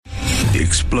the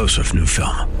explosive new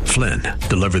film, Flynn,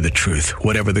 deliver the truth,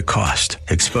 whatever the cost,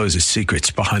 exposes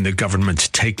secrets behind the government's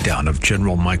takedown of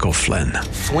General Michael Flynn.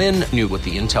 Flynn knew what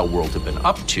the intel world had been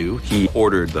up to. He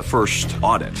ordered the first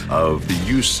audit of the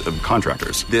use of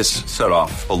contractors. This set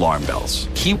off alarm bells.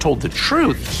 He told the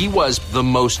truth. He was the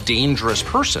most dangerous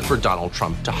person for Donald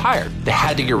Trump to hire. They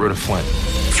had to get rid of Flynn.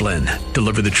 Flynn,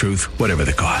 deliver the truth, whatever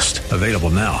the cost. Available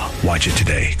now. Watch it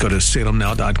today. Go to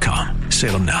salemnow.com.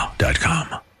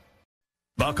 salemnow.com.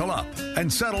 Buckle up and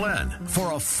settle in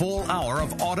for a full hour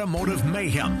of automotive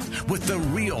mayhem with the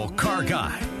real car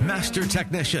guy, master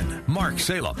technician, Mark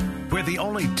Salem, where the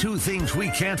only two things we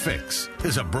can't fix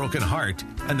is a broken heart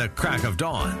and the crack of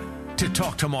dawn. To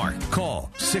talk to Mark, call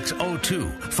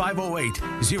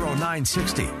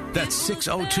 602-508-0960. That's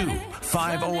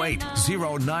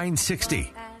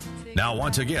 602-508-0960. Now,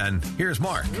 once again, here's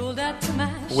Mark. Well,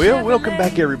 welcome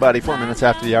back, everybody. 4 minutes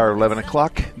after the hour, 11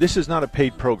 o'clock. This is not a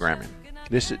paid programming.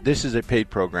 This is a paid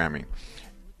programming.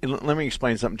 Let me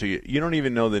explain something to you. You don't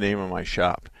even know the name of my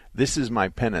shop. This is my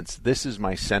penance. This is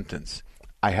my sentence.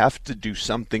 I have to do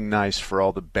something nice for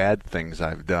all the bad things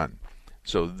I've done.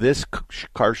 So this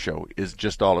car show is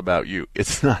just all about you.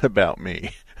 It's not about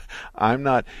me. I'm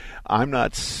not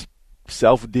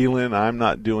self-dealing. I'm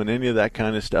not doing any of that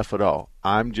kind of stuff at all.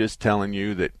 I'm just telling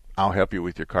you that I'll help you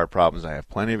with your car problems. I have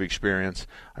plenty of experience.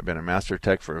 I've been a master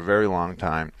tech for a very long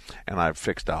time, and I've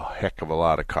fixed a heck of a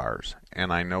lot of cars.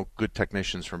 And I know good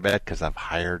technicians from bad because I've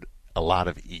hired a lot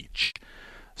of each.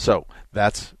 So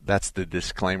that's the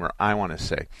disclaimer I want to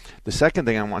say. The second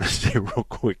thing I want to say real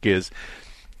quick is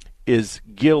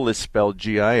Gil is spelled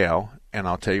G-I-L, and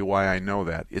I'll tell you why I know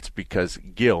that. It's because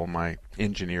Gil, my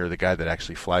engineer, the guy that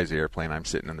actually flies the airplane, I'm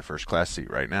sitting in the first class seat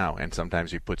right now, and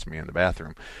sometimes he puts me in the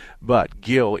bathroom. But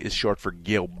Gil is short for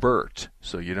Gilbert,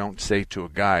 so you don't say to a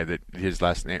guy that his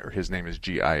last name or his name is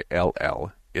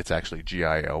G-I-L-L. It's actually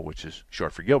G-I-L, which is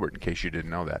short for Gilbert, in case you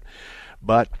didn't know that.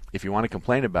 But if you want to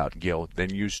complain about Gil,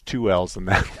 then use two L's, and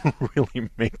that will really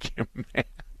make you mad.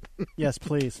 Yes,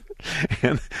 please.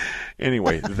 And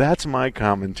anyway, that's my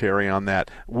commentary on that.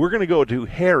 We're going to go to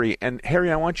Harry. And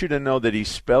Harry, I want you to know that he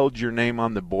spelled your name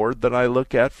on the board that I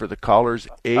look at for the callers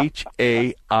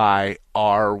H-A-I-R-Y.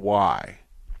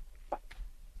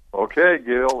 Okay,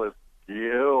 Gil. It's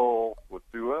Gil with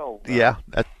two L's. Yeah,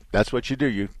 that's what you do.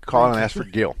 You call and ask for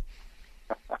Gil.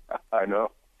 I know.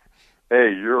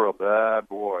 Hey, you're a bad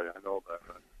boy. I know that.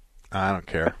 I don't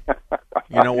care.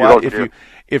 You know what?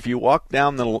 If you walk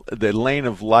down the lane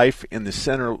of life in the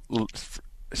center,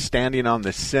 standing on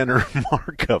the center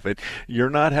mark of it, you're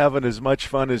not having as much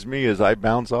fun as me as I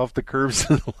bounce off the curves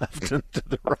to the left and to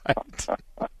the right.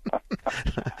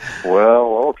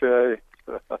 Well, okay.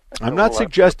 I'm not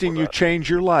suggesting you change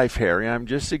your life, Harry. I'm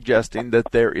just suggesting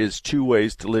that there is two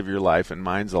ways to live your life, and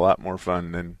mine's a lot more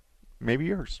fun than maybe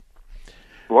yours.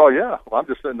 Well, yeah. Well, I'm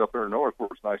just sitting up there in North where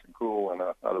it's nice and cool and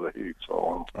out of the heat,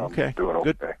 so I'm doing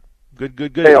okay.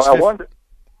 Good. Hey, I wanted.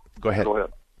 Go ahead. Go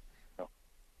ahead. No.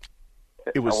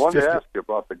 It was I wanted to ask you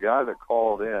about the guy that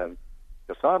called in.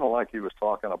 It sounded like he was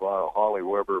talking about a Holly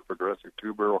Weber progressive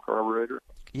two-barrel carburetor.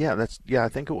 Yeah, I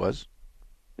think it was.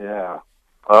 Yeah.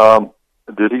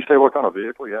 Did he say what kind of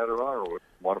vehicle he had it on, or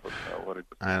what of it?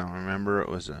 I don't remember. It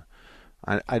was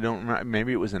I don't remember.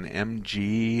 Maybe it was an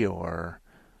MG or.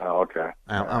 Oh, okay.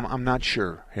 I'm not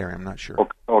sure, Harry. I'm not sure.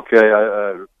 Okay,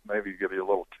 I maybe give you a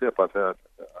little tip. I've had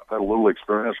a little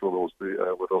experience with those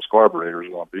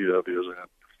carburetors on VWs, and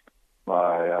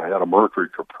I had a Mercury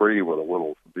Capri with a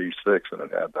little V6, and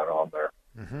it had that on there.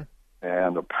 Mm-hmm.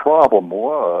 And the problem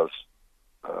was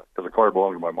because the car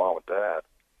belonged to my mom and dad,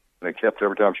 and it kept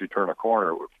every time she turned a corner,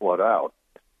 it would flood out.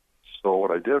 So what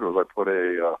I did was I put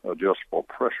a adjustable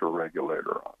pressure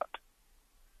regulator on it.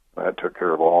 That took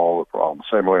care of all the problems.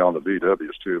 Same way on the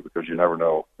VWs too, because you never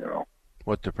know,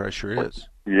 what the pressure is.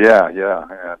 Yeah,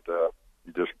 and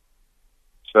you just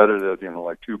set it at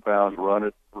like 2 pounds. Run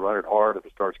it hard. If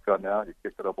it starts cutting out, you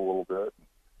kick it up a little bit.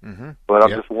 Mm-hmm. But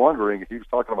I'm just wondering, he was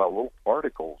talking about little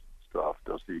particles and stuff.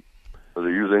 Does he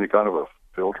use any kind of a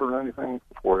filter or anything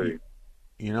before he?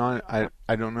 I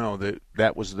don't know.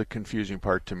 That was the confusing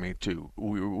part to me too.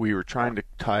 We were trying to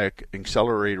tie an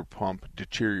accelerator pump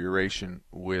deterioration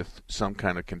with some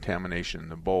kind of contamination in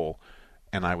the bowl,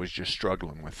 and I was just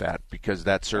struggling with that because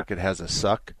that circuit has a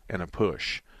suck and a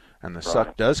push, and the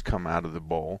suck does come out of the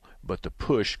bowl, but the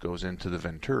push goes into the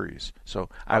Venturis. So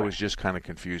I was just kind of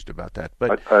confused about that.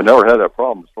 But I never had that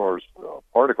problem as far as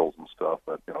particles and stuff,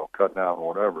 but cutting out and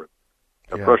whatever.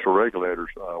 The pressure regulators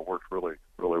works really,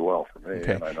 really well for me,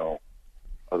 and I know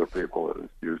other people that have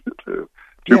used it too.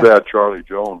 Too bad Charlie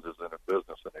Jones isn't in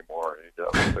business anymore. He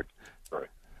doesn't fix it. Sorry.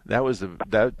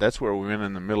 That's where we went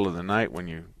in the middle of the night when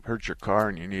you hurt your car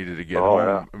and you needed to get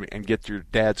home and get your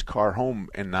dad's car home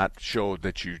and not show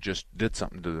that you just did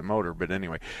something to the motor. But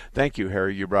anyway, thank you,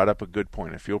 Harry. You brought up a good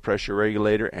point. A fuel pressure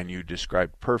regulator, and you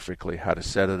described perfectly how to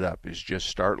set it up. Is just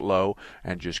start low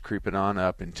and just creep it on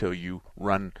up until you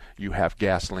have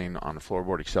gasoline on the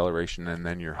floorboard acceleration, and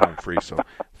then you're home free. So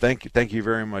thank you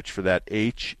very much for that.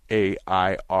 HAIRY.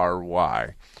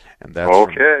 And that's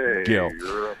okay. Gil.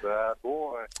 You're a bad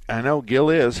boy. I know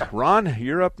Gil is. Ron,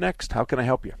 you're up next. How can I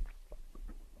help you?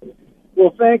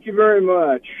 Well, thank you very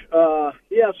much.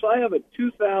 Yes, I have a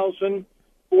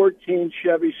 2014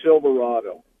 Chevy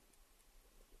Silverado.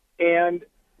 And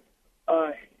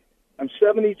I'm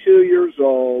 72 years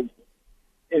old,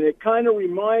 and it kind of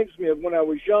reminds me of when I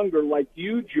was younger, like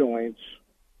U-joints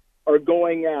are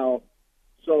going out.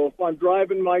 So if I'm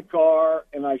driving my car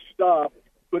and I stop,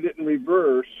 put it in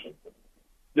reverse,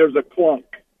 there's a clunk,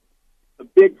 a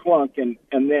big clunk. And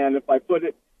then if I put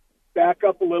it back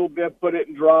up a little bit, put it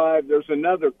in drive, there's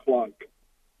another clunk.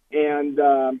 And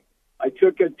I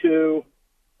took it to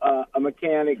a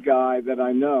mechanic guy that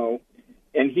I know,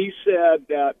 and he said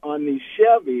that on these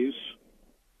Chevys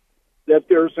that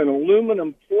there's an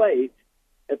aluminum plate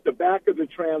at the back of the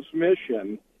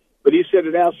transmission, but he said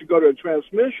it has to go to a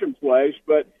transmission place,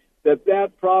 but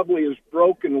that probably is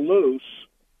broken loose,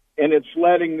 and it's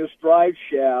letting this drive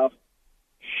shaft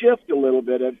shift a little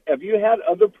bit. Have you had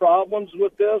other problems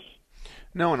with this?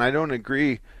 No, and I don't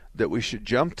agree that we should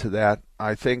jump to that.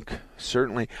 I think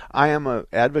certainly I am an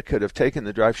advocate of taking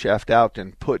the drive shaft out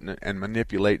and putting it and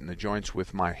manipulating the joints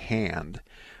with my hand.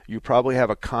 You probably have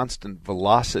a constant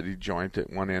velocity joint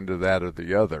at one end of that or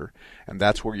the other, and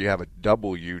that's where you have a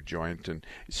double U joint. And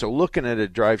so looking at a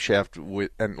drive shaft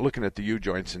and looking at the U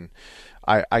joints, and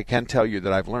I can tell you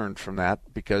that I've learned from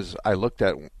that because I looked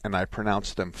at and I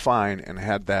pronounced them fine and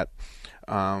had that.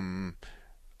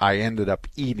 I ended up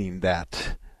eating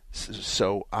that.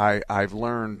 So I've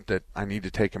learned that I need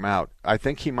to take him out. I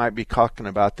think he might be talking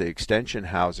about the extension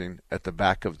housing at the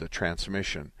back of the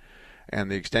transmission. And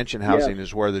the extension housing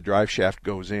is where the drive shaft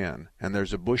goes in, and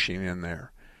there's a bushing in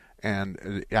there.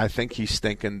 And I think he's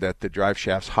thinking that the drive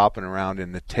shaft's hopping around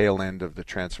in the tail end of the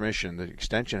transmission, the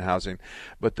extension housing,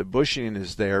 but the bushing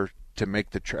is there to make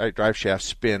the drive shaft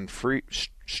spin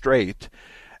straight,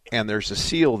 and there's a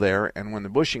seal there, and when the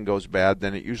bushing goes bad,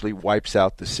 then it usually wipes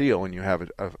out the seal, and you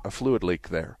have a fluid leak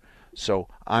there. So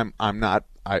I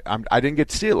didn't get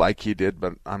to see it like he did,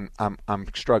 but I'm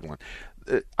struggling.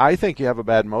 I think you have a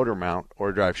bad motor mount or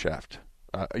a drive shaft,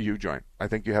 a U-joint. I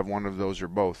think you have one of those or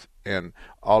both. And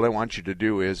all I want you to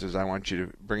do is I want you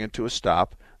to bring it to a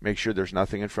stop, make sure there's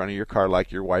nothing in front of your car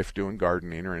like your wife doing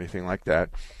gardening or anything like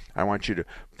that. I want you to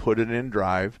put it in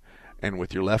drive, and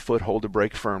with your left foot hold the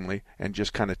brake firmly and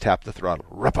just kind of tap the throttle.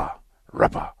 Ruppa,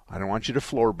 ruppa. I don't want you to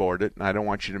floorboard it, and I don't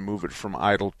want you to move it from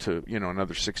idle to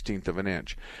another 1/16 of an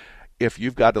inch. If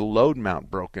you've got a load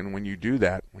mount broken, when you do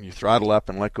that, when you throttle up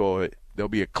and let go of it, there'll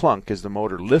be a clunk as the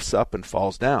motor lifts up and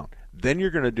falls down. Then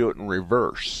you're going to do it in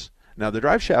reverse. Now, the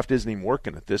drive shaft isn't even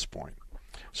working at this point.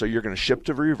 So you're going to shift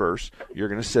to reverse. You're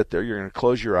going to sit there. You're going to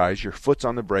close your eyes. Your foot's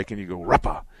on the brake, and you go,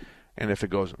 rappa. And if it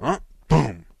goes,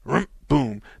 boom,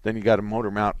 boom, then you got a motor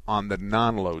mount on the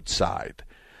non-load side.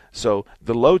 So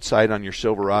the load side on your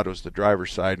Silverado is the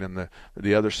driver's side, and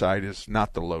the other side is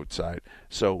not the load side.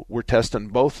 So we're testing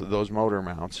both of those motor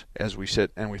mounts as we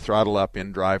sit and we throttle up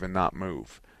in drive and not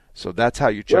move. So that's how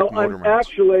you check motor mounts.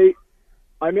 Actually,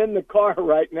 I'm in the car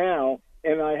right now,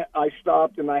 and I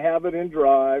stopped, and I have it in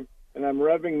drive, and I'm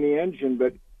revving the engine,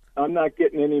 but I'm not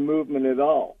getting any movement at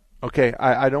all. Okay,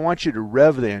 I don't want you to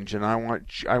rev the engine.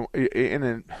 In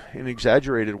an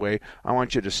exaggerated way, I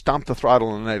want you to stomp the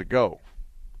throttle and let it go.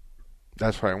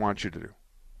 That's what I want you to do.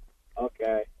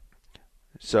 Okay.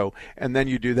 So, and then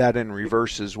you do that in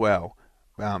reverse as well.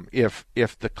 If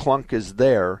the clunk is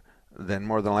there, then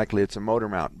more than likely it's a motor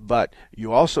mount. But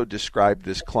you also described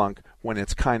this clunk when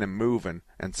it's kind of moving,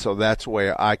 and so that's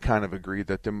why I kind of agree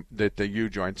that the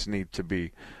U-joints need to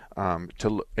be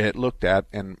looked at.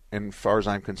 And as far as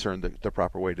I'm concerned, the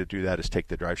proper way to do that is take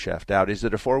the drive shaft out. Is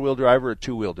it a four-wheel drive or a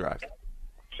two-wheel drive?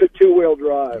 It's a two-wheel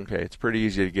drive. Okay, it's pretty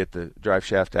easy to get the drive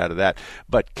shaft out of that.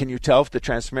 But can you tell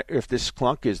if this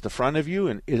clunk is the front of you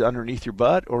and is underneath your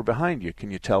butt or behind you?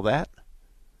 Can you tell that?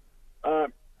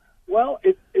 Well,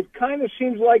 it kind of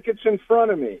seems like it's in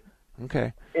front of me.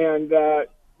 Okay. And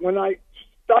when I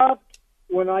stopped,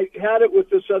 when I had it with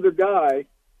this other guy,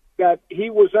 that he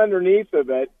was underneath of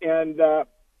it, and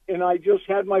I just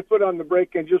had my foot on the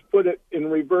brake and just put it in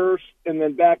reverse and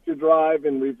then back to drive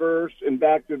and reverse and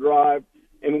back to drive.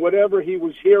 And whatever he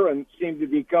was hearing seemed to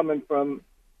be coming from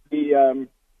the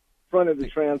front of the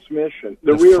transmission,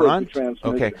 the rear front? of the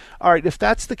transmission. Okay. All right. If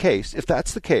that's the case,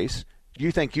 do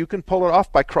you think you can pull it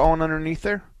off by crawling underneath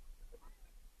there?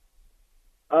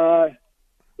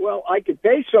 Well, I could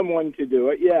pay someone to do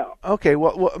it, yeah. Okay,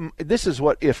 well, this is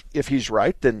what, if he's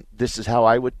right, then this is how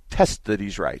I would test that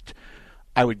he's right.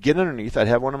 I would get underneath, I'd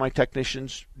have one of my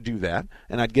technicians do that,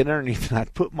 and I'd get underneath and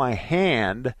I'd put my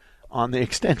hand on the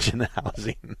extension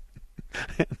housing.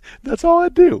 That's all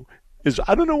I'd do.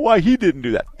 I don't know why he didn't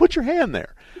do that. Put your hand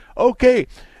there. Okay,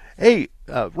 hey,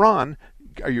 Ron,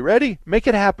 are you ready? Make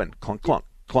it happen. Clunk, clunk,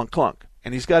 clunk, clunk.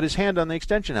 And he's got his hand on the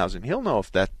extension housing. He'll know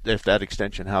if that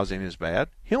extension housing is bad.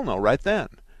 He'll know right then.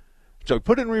 So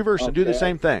put it in reverse and do the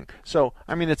same thing. So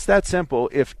I mean, it's that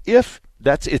simple. It's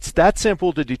that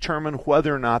simple to determine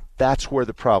whether or not that's where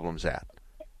the problem's at.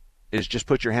 Is just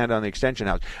put your hand on the extension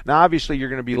housing. Now, obviously, you're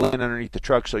going to be laying underneath the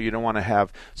truck, so you don't want to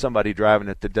have somebody driving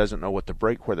it that doesn't know where the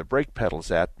brake pedal's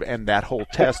at, and that whole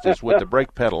test is with the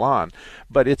brake pedal on.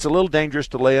 But it's a little dangerous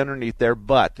to lay underneath there.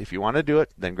 But if you want to do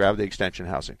it, then grab the extension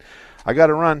housing. I got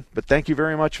to run, but thank you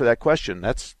very much for that question.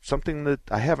 That's something that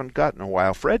I haven't gotten in a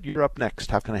while. Fred, you're up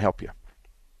next. How can I help you?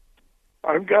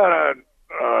 I've got a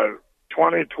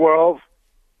 2012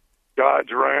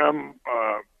 Dodge Ram.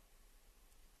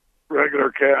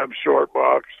 Regular cab, short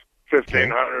box,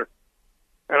 1500,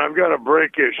 and I've got a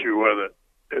brake issue with it.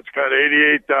 It's got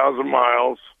 88,000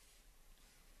 miles,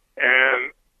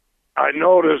 and I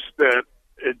noticed that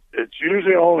it's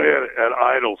usually only at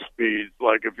idle speeds,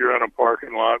 like if you're in a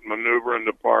parking lot maneuvering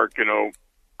to park,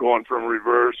 going from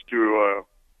reverse to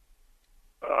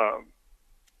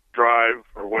drive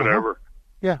or whatever.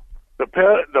 Yeah. The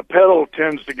pedal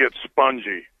tends to get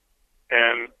spongy,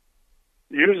 and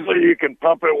usually you can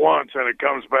pump it once and it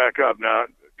comes back up. Now,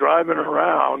 driving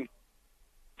around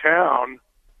town,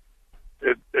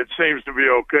 it seems to be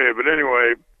okay. But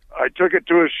anyway, I took it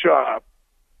to a shop,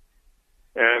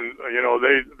 and,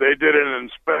 they did an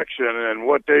inspection, and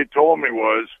what they told me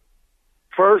was,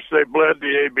 first they bled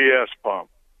the ABS pump.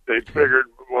 They figured,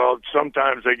 well,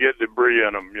 sometimes they get debris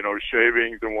in them,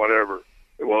 shavings and whatever.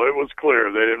 Well, it was clear.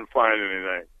 They didn't find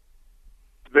anything.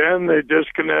 Then they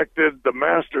disconnected the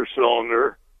master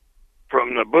cylinder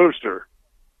from the booster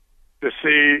to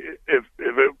see if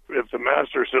the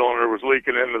master cylinder was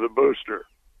leaking into the booster,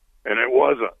 and it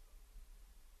wasn't.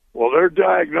 Well, their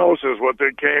diagnosis, what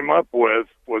they came up with,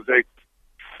 was they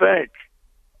think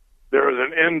there was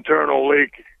an internal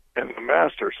leak in the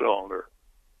master cylinder.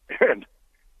 And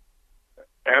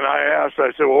I asked,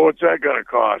 I said, well, what's that going to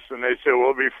cost? And they said,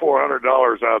 well, it'll be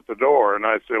 $400 out the door. And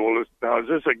I said, well, now is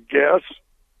this a guess?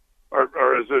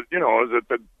 Or is it,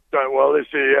 well, they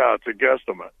say, yeah, it's a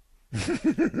guesstimate.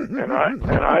 and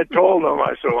I told them,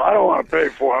 I said, well, I don't want to pay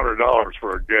 $400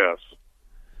 for a guess.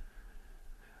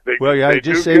 I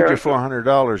just saved you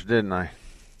 $400, didn't I?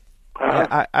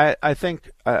 I think,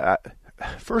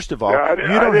 first of all, you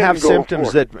don't have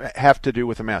symptoms that have to do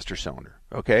with the master cylinder,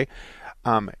 okay?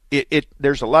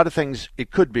 There's a lot of things it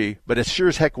could be, but it sure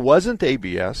as heck wasn't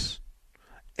ABS.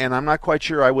 And I'm not quite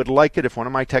sure I would like it if one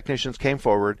of my technicians came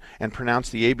forward and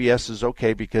pronounced the ABS is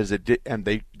okay because it did, and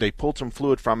they pulled some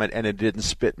fluid from it and it didn't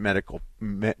spit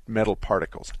metal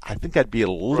particles. I think I'd be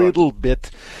a little bit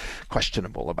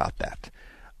questionable about that.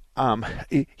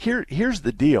 Here's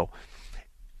the deal.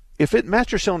 If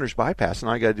master cylinder's bypassed, and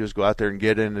all you got to do is go out there and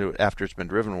get into it after it's been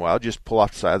driven a while, just pull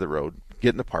off the side of the road, get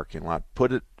in the parking lot,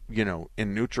 put it,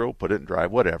 in neutral, put it in drive,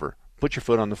 whatever. Put your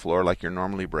foot on the floor like you're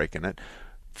normally braking it.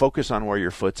 Focus on where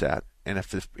your foot's at, and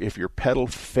if your pedal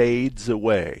fades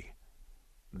away,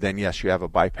 then yes, you have a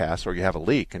bypass or you have a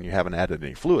leak, and you haven't added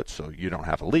any fluid, so you don't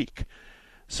have a leak.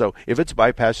 So if it's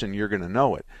bypassing, you're going to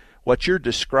know it. What you're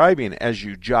describing as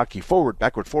you jockey forward,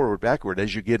 backward,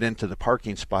 as you get into the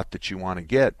parking spot that you want to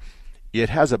get, it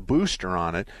has a booster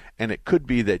on it, and it could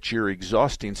be that you're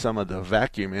exhausting some of the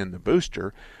vacuum in the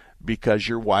booster because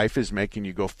your wife is making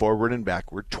you go forward and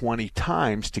backward 20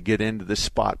 times to get into the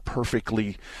spot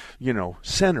perfectly,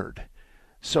 centered.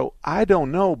 So I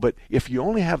don't know, but if you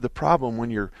only have the problem when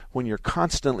you're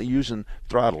constantly using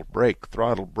throttle, brake,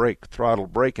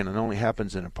 and it only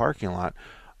happens in a parking lot,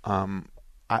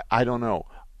 I don't know.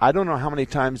 I don't know how many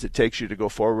times it takes you to go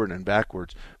forward and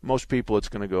backwards. Most people, it's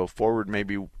going to go forward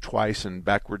maybe twice and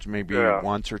backwards maybe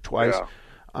once or twice. Yeah.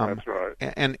 That's right.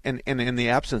 And in the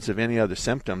absence of any other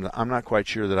symptoms, I'm not quite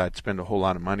sure that I'd spend a whole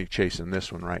lot of money chasing this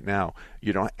one right now.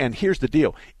 And here's the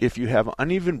deal. If you have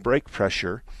uneven brake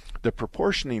pressure, the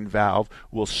proportioning valve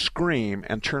will scream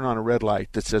and turn on a red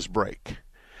light that says brake.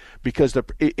 Because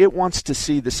it wants to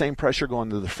see the same pressure going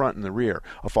to the front and the rear.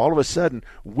 If all of a sudden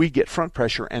we get front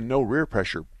pressure and no rear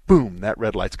pressure, boom, that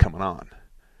red light's coming on.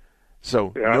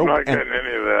 So yeah, I'm not getting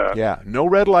any of that. Yeah, no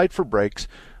red light for brakes,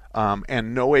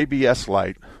 and no ABS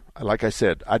light. Like I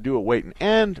said, I do it waiting.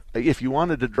 And if you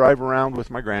wanted to drive around with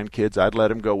my grandkids, I'd let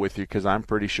them go with you because I'm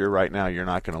pretty sure right now you're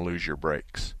not going to lose your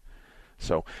brakes.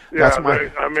 So that's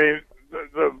my. I mean,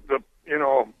 the you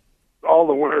know, all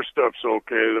the winter stuff's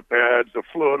okay. The pads, the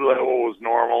fluid level was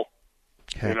normal.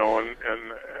 Okay. You know, and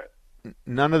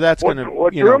none of that's going to.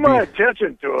 What drew my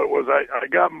attention to it was I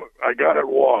got it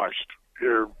washed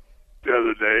here the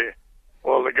other day.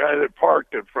 Well, the guy that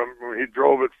parked it he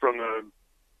drove it from the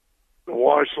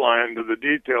wash line to the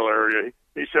detail area.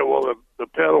 He said, well, the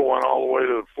pedal went all the way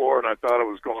to the floor, and I thought it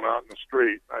was going out in the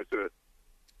street. I said,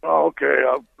 oh, okay,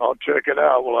 I'll check it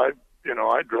out. Well, I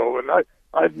drove it, and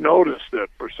I've noticed it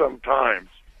for some times.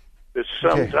 It's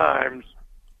sometimes. Okay.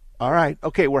 All right.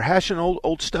 Okay, we're hashing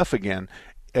old stuff again.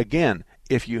 Again,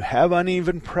 if you have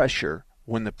uneven pressure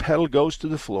when the pedal goes to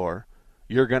the floor,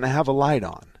 you're going to have a light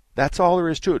on. That's all there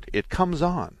is to it. It comes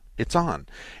on. It's on.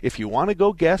 If you want to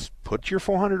go guess, put your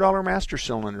 $400 master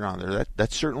cylinder on there.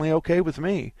 That's certainly okay with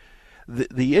me.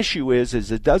 The issue is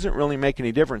it doesn't really make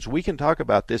any difference. We can talk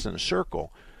about this in a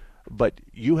circle, but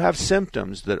you have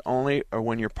symptoms that only are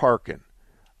when you're parking.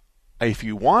 If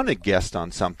you want to guess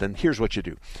on something, here's what you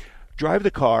do. Drive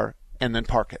the car and then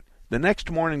park it. The next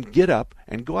morning, get up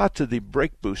and go out to the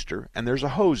brake booster, and there's a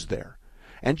hose there.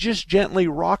 And just gently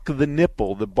rock the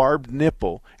nipple, the barbed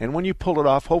nipple, and when you pull it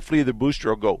off, hopefully the booster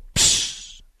will go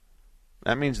psst.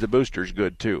 That means the booster's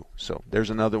good too. So there's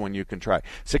another one you can try.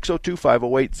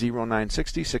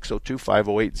 602-508-0960,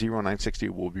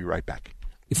 602-508-0960. We'll be right back.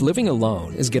 If living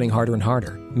alone is getting harder and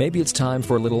harder, maybe it's time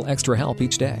for a little extra help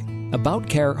each day. About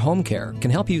Care Home Care can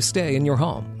help you stay in your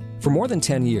home. For more than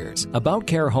 10 years, About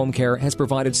Care Home Care has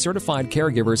provided certified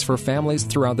caregivers for families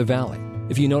throughout the valley.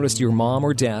 If you noticed your mom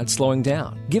or dad slowing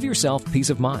down, give yourself peace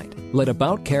of mind. Let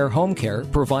About Care Home Care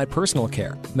provide personal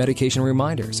care, medication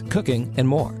reminders, cooking, and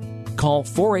more. Call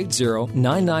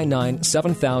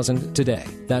 480-999-7000 today.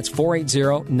 That's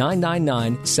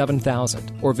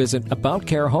 480-999-7000. Or visit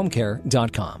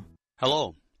AboutCareHomeCare.com.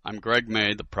 Hello, I'm Greg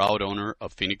May, the proud owner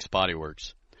of Phoenix Body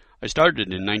Works. I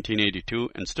started in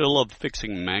 1982 and still love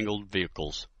fixing mangled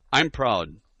vehicles. I'm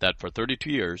proud that for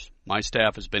 32 years, my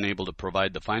staff has been able to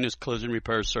provide the finest collision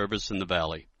repair service in the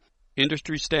valley.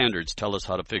 Industry standards tell us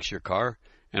how to fix your car,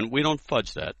 and we don't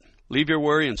fudge that. Leave your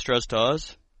worry and stress to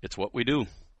us. It's what we do.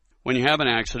 When you have an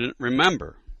accident,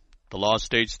 remember, the law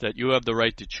states that you have the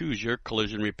right to choose your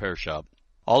collision repair shop.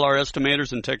 All our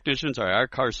estimators and technicians are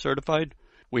ICAR certified.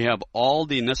 We have all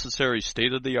the necessary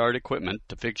state-of-the-art equipment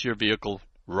to fix your vehicle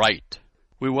right.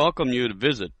 We welcome you to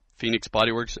visit Phoenix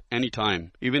Body Works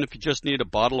anytime, even if you just need a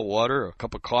bottle of water, a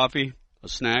cup of coffee, a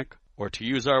snack, or to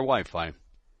use our Wi-Fi.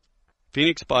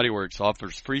 Phoenix Body Works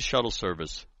offers free shuttle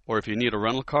service, or if you need a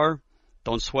rental car,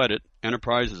 don't sweat it.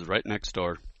 Enterprise is right next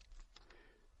door.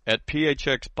 At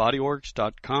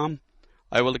phxbodyworks.com,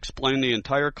 I will explain the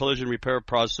entire collision repair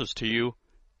process to you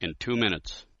in 2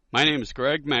 minutes. My name is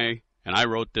Greg May, and I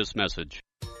wrote this message.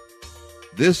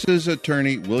 This is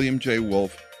attorney William J.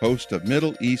 Wolf, host of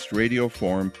Middle East Radio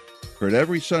Forum, heard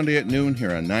every Sunday at noon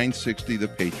here on 960 The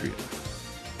Patriot.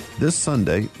 This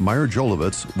Sunday, Meyer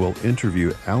Jolovitz will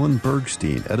interview Alan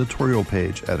Bergstein, editorial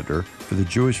page editor for The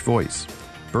Jewish Voice.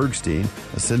 Bergstein,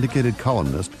 a syndicated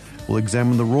columnist, will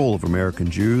examine the role of American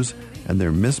Jews and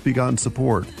their misbegotten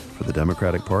support for the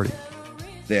Democratic Party.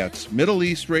 That's Middle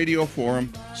East Radio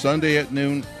Forum, Sunday at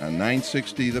noon on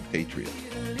 960 The Patriot.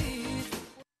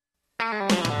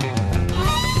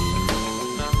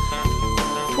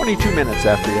 22 minutes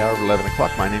after the hour of 11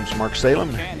 o'clock. My name's Mark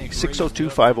Salem.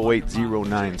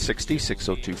 602-508-0960,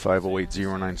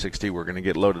 602-508-0960. We're going to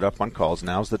get loaded up on calls.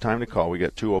 Now's the time to call. We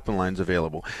got 2 open lines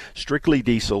available. Strictly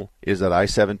Diesel is at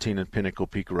I-17 and Pinnacle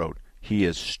Peak Road. He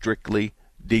is strictly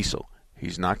diesel.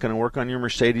 He's not going to work on your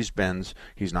Mercedes-Benz.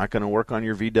 He's not going to work on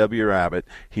your VW Rabbit.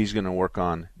 He's going to work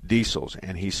on diesels,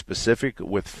 and he's specific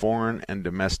with foreign and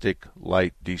domestic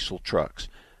light diesel trucks.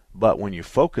 But when you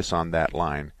focus on that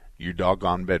line, you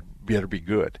doggone better be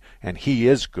good, and he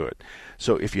is good.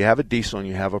 So if you have a diesel and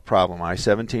you have a problem,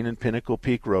 I-17 and Pinnacle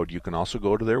Peak Road, you can also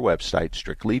go to their website,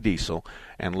 Strictly Diesel,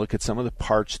 and look at some of the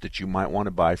parts that you might want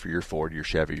to buy for your Ford, your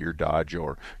Chevy, your Dodge,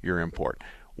 or your import.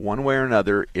 One way or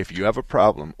another, if you have a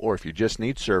problem or if you just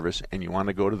need service and you want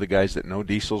to go to the guys that know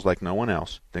diesels like no one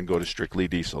else, then go to Strictly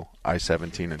Diesel,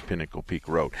 I-17 and Pinnacle Peak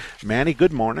Road. Manny,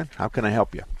 good morning. How can I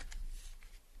help you?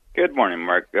 Good morning,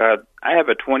 Mark. I have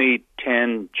a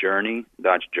 2010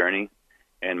 Dodge Journey,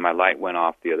 and my light went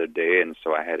off the other day, and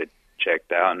so I had it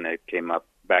checked out, and it came up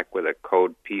back with a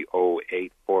code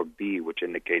P084B, which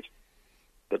indicates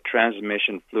the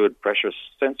transmission fluid pressure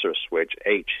sensor switch,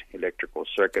 H, electrical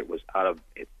circuit, was out of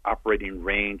its operating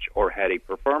range or had a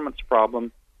performance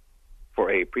problem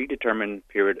for a predetermined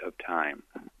period of time.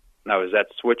 Now, is that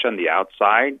switch on the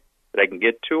outside that I can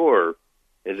get to, or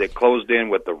is it closed in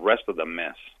with the rest of the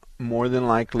mess? More than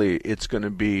likely, it's going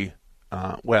to be,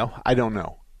 I don't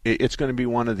know. It's going to be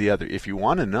one or the other. If you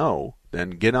want to know,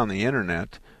 then get on the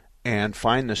internet and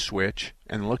find the switch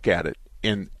and look at it.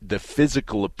 And the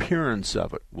physical appearance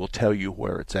of it will tell you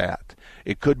where it's at.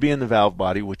 It could be in the valve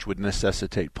body, which would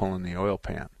necessitate pulling the oil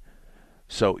pan.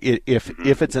 So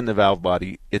if it's in the valve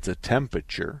body, it's a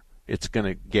temperature. It's going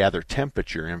to gather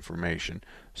temperature information.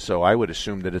 So I would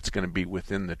assume that it's going to be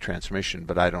within the transmission,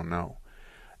 but I don't know.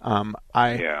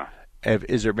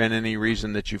 Has there been any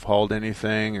reason that you've hauled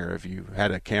anything, or have you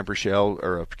had a camper shell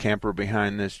or a camper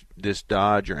behind this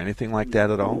Dodge or anything like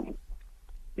that at all?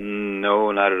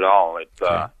 No, not at all. It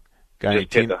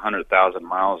just hit 100,000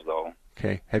 miles, though.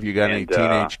 Okay. Have you got any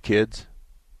teenage kids?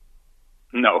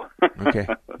 No. Okay.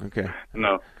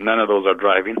 No, none of those are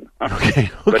driving. Okay.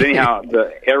 But anyhow,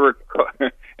 the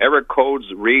error codes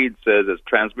read says it's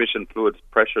transmission fluid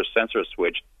pressure sensor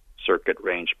switch circuit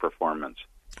range performance.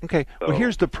 Okay. So, well,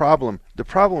 here's the problem. The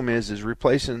problem is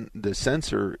replacing the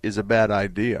sensor is a bad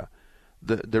idea.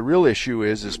 The real issue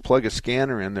is plug a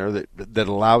scanner in there that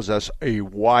allows us a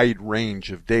wide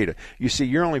range of data. You see,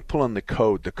 you're only pulling the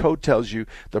code. The code tells you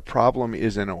the problem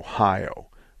is in Ohio.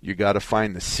 You got to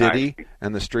find the city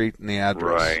and the street and the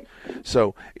address. Right.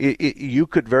 So you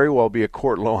could very well be a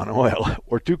quart low on oil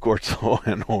or 2 quarts low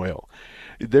on oil.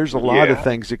 There's a lot of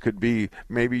things it could be.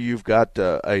 Maybe you've got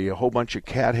a whole bunch of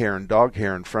cat hair and dog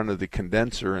hair in front of the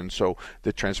condenser, and so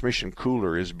the transmission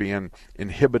cooler is being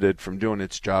inhibited from doing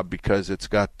its job because it's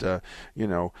got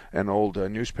an old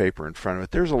newspaper in front of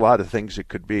it. There's a lot of things it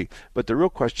could be, but the real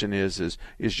question is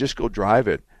just go drive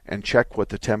it and check what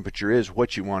the temperature is.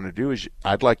 What you want to do is,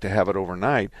 I'd like to have it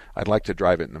overnight. I'd like to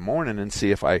drive it in the morning and see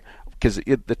because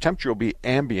the temperature will be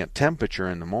ambient temperature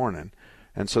in the morning.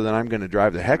 And so then I'm going to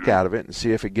drive the heck out of it and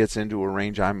see if it gets into a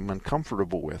range I'm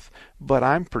uncomfortable with. But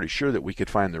I'm pretty sure that we could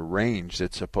find the range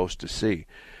it's supposed to see.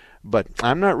 But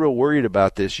I'm not real worried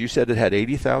about this. You said it had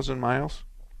 80,000 miles?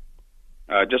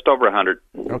 Just over 100.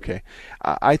 Okay.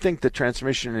 I think the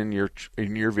transmission in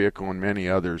your vehicle and many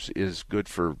others is good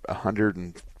for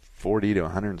 140 to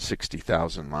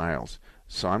 160,000 miles.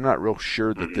 So I'm not real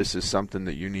sure that this is something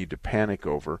that you need to panic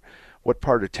over. What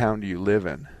part of town do you live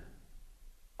in?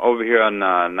 Over here on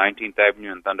 19th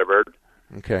Avenue in Thunderbird.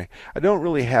 Okay. I don't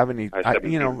really have any.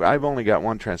 I've only got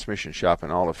one transmission shop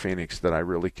in all of Phoenix that I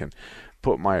really can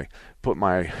put my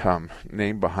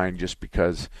name behind, just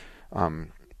because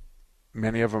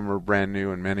many of them are brand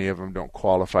new and many of them don't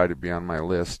qualify to be on my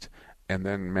list. And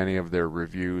then many of their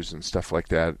reviews and stuff like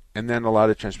that. And then a lot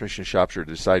of transmission shops are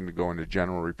deciding to go into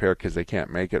general repair because they can't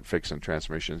make it fixing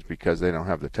transmissions because they don't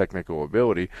have the technical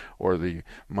ability or the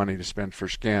money to spend for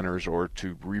scanners or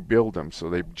to rebuild them.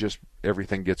 So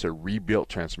everything gets a rebuilt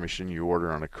transmission you order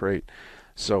on a crate.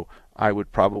 So I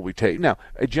would probably now,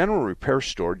 a general repair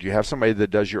store, do you have somebody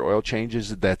that does your oil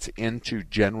changes that's into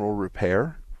general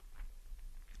repair?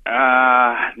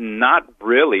 Not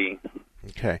really.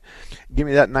 Okay. Give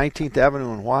me that 19th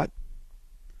Avenue and what?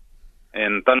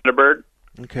 In Thunderbird.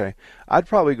 Okay. I'd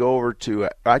probably go over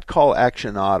I'd call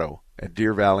Action Auto at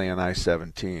Deer Valley and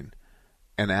I-17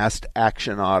 and ask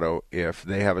Action Auto if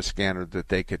they have a scanner that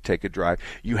they could take a drive.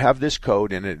 You have this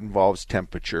code and it involves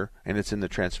temperature and it's in the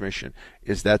transmission.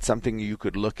 Is that something you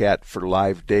could look at for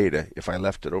live data? If I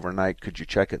left it overnight, could you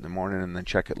check it in the morning and then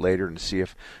check it later and see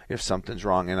if something's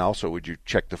wrong? And also, would you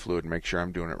check the fluid and make sure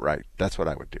I'm doing it right? That's what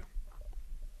I would do.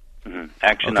 Mm-hmm.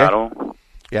 Action Auto.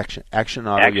 Action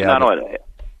Auto. Action Auto.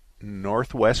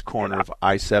 Northwest corner of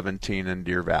I-17 and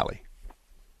Deer Valley.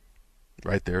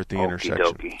 Right there at the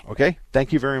intersection. Okay.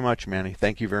 Thank you very much, Manny.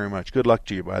 Thank you very much. Good luck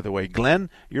to you, by the way.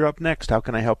 Glenn, you're up next. How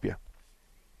can I help you?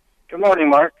 Good morning,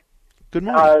 Mark. Good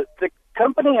morning. The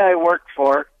company I work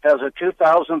for has a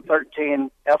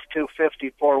 2013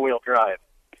 F-250 four-wheel drive,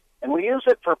 and we use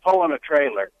it for pulling a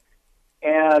trailer.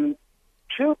 And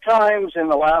 2 times in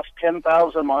the last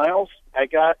 10,000 miles, I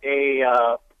got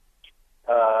a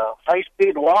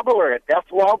high-speed wobble, or a death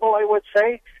wobble, I would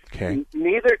say. Okay.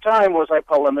 Neither time was I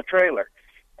pulling the trailer.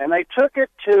 And I took it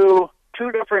to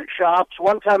 2 different shops.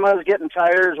 One time I was getting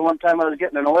tires, one time I was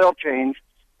getting an oil change,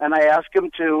 and I asked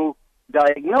them to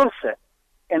diagnose it.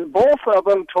 And both of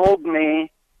them told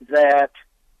me that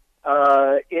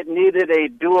it needed a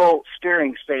dual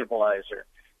steering stabilizer.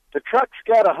 The truck's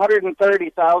got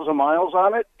 130,000 miles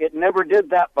on it. It never did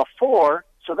that before,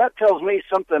 so that tells me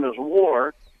something is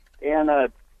wore. And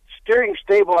a steering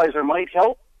stabilizer might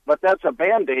help, but that's a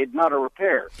Band-Aid, not a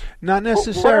repair. Not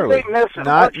necessarily. What are they missing?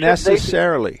 Not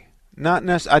necessarily.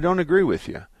 I don't agree with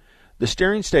you. The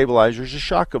steering stabilizer is a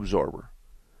shock absorber.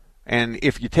 And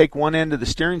if you take one end of the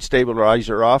steering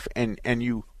stabilizer off and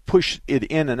you push it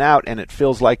in and out and it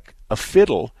feels like a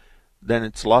fiddle, then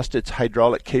it's lost its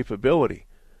hydraulic capability.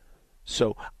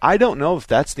 So I don't know if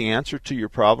that's the answer to your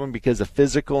problem, because a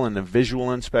physical and a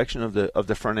visual inspection of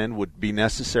the front end would be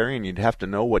necessary, and you'd have to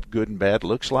know what good and bad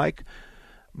looks like.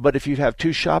 But if you have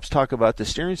two shops talk about the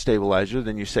steering stabilizer,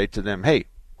 then you say to them, hey,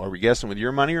 are we guessing with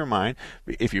your money or mine?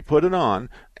 If you put it on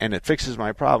and it fixes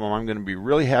my problem, I'm going to be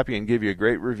really happy and give you a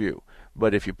great review.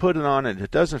 But if you put it on and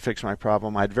it doesn't fix my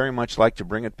problem, I'd very much like to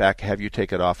bring it back, have you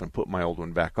take it off, and put my old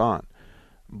one back on.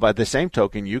 By the same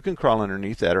token, you can crawl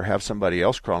underneath that or have somebody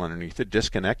else crawl underneath it,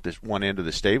 disconnect this one end of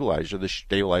the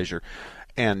stabilizer,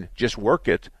 and just work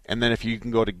it. And then if you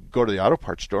can go to the auto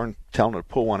parts store and tell them to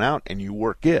pull one out, and you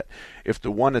work it. If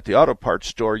the one at the auto parts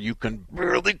store, you can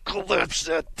barely collapse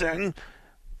that thing,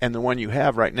 and the one you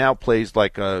have right now plays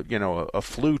like a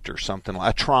flute or something,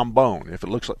 like a trombone. If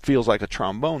it feels like a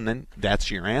trombone, then that's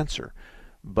your answer.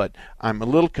 But I'm a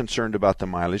little concerned about the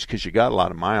mileage, because you got a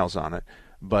lot of miles on it.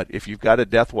 But if you've got a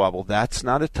death wobble, that's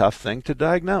not a tough thing to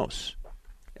diagnose.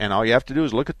 And all you have to do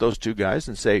is look at those two guys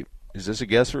and say, is this a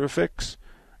guess or a fix?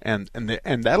 And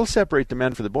that'll separate the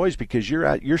men from the boys, because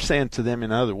you're saying to them,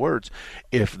 in other words,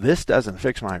 if this doesn't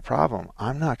fix my problem,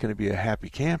 I'm not going to be a happy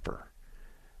camper.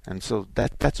 And so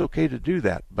that's okay to do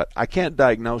that. But I can't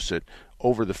diagnose it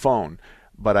over the phone.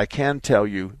 But I can tell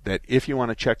you that if you want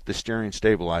to check the steering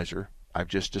stabilizer, I've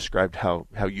just described how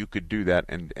you could do that,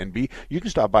 and you can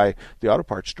stop by the auto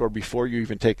parts store before you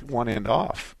even take one end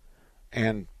off,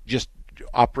 and just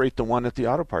operate the one at the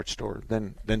auto parts store.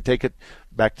 Then take it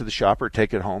back to the shop or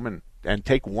take it home and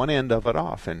take one end of it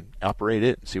off and operate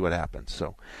it and see what happens.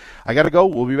 So I got to go.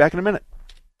 We'll be back in a minute.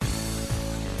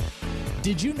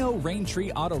 Did you know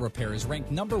Raintree Auto Repair is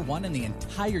ranked #1 in the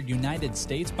entire United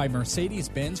States by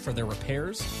Mercedes-Benz for their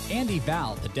repairs? Andy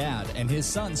Val, the dad, and his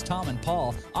sons Tom and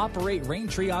Paul operate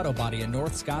Raintree Auto Body in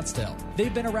North Scottsdale.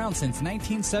 They've been around since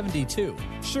 1972.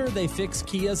 Sure, they fix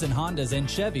Kias and Hondas and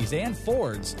Chevys and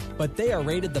Fords, but they are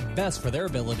rated the best for their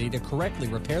ability to correctly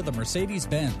repair the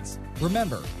Mercedes-Benz.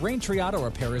 Remember, Raintree Auto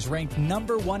Repair is ranked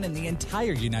 #1 in the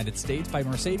entire United States by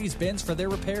Mercedes-Benz for their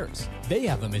repairs. They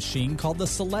have a machine called the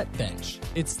Celette Bench.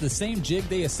 It's the same jig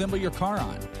they assemble your car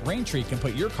on. Raintree can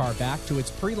put your car back to its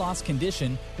pre-loss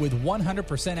condition with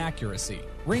 100% accuracy.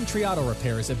 Raintree Auto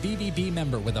Repair is a BBB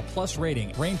member with a plus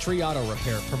rating. Raintree Auto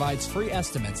Repair provides free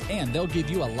estimates, and they'll give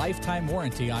you a lifetime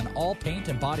warranty on all paint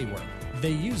and bodywork.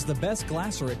 They use the best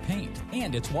Glasurit paint,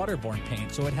 and it's waterborne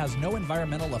paint, so it has no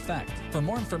environmental effect. For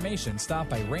more information, stop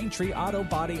by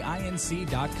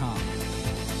RaintreeAutoBodyInc.com.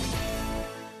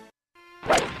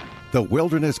 The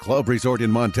Wilderness Club Resort in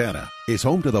Montana is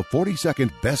home to the 42nd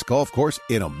best golf course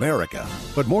in America.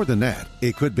 But more than that,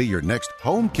 it could be your next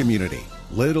home community.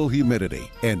 Little humidity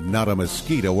and not a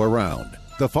mosquito around.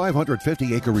 The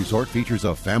 550-acre resort features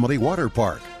a family water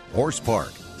park, horse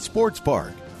park, sports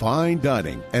park, fine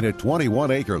dining, and a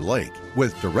 21-acre lake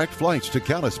with direct flights to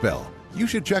Kalispell. You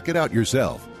should check it out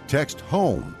yourself. Text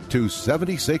HOME to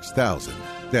 76,000.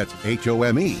 That's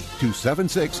HOME to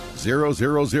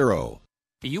 76000.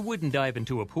 You wouldn't dive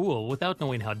into a pool without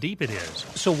knowing how deep it is.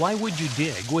 So why would you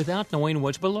dig without knowing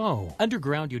what's below?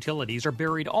 Underground utilities are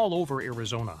buried all over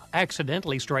Arizona.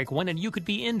 Accidentally strike one and you could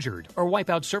be injured, or wipe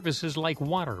out services like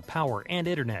water, power, and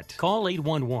internet. Call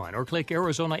 811 or click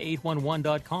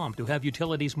Arizona811.com to have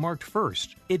utilities marked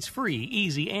first. It's free,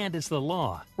 easy, and it's the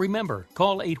law. Remember,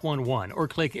 call 811 or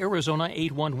click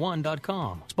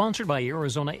Arizona811.com. Sponsored by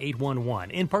Arizona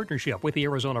 811 in partnership with the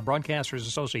Arizona Broadcasters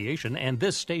Association and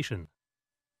this station.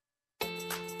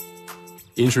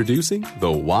 Introducing the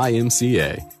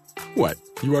YMCA. What,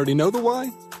 you already know the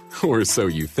why? Or so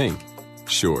you think.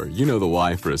 Sure, you know the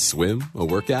why for a swim, a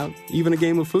workout, even a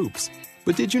game of hoops.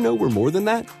 But did you know we're more than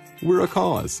that? We're a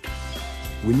cause.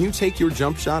 When you take your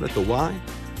jump shot at the Y,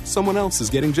 someone else is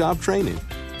getting job training.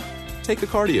 Take a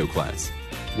cardio class,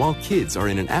 while kids are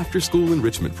in an after-school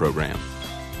enrichment program.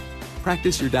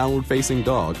 Practice your downward-facing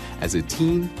dog as a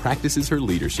teen practices her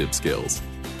leadership skills.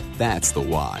 That's the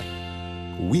why.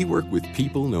 We work with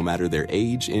people no matter their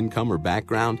age, income, or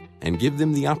background and give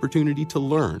them the opportunity to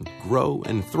learn, grow,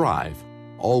 and thrive,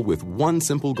 all with one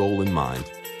simple goal in mind,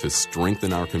 to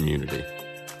strengthen our community.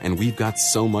 And we've got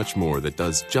so much more that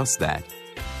does just that.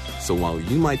 So while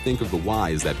you might think of the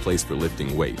Y as that place for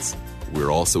lifting weights,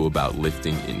 we're also about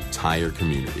lifting entire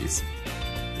communities.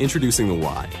 Introducing the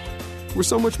Y. We're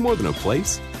so much more than a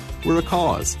place. We're a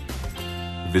cause.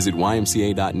 Visit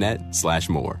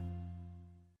ymca.net/more.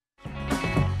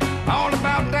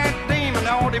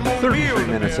 33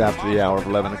 minutes after the hour of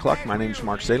 11 o'clock. My name's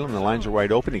Mark Salem. The lines are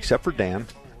wide open except for Dan.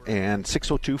 And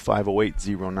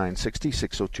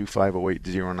 602-508-0960,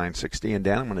 602-508-0960. And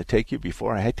Dan, I'm going to take you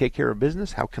before I take care of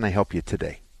business. How can I help you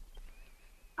today?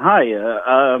 Hi,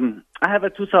 I have a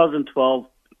 2012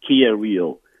 Kia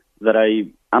Rio that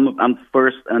I'm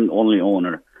first and only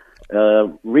owner.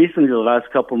 Recently, the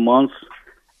last couple months,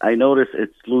 I noticed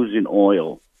it's losing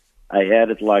oil. I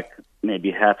added like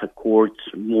maybe half a quart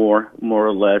more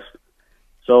or less.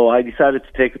 So I decided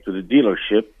to take it to the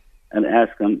dealership and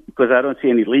ask them, because I don't see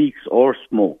any leaks or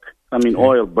smoke. I mean,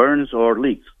 oil burns or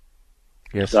leaks.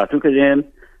 Yes. So I took it in,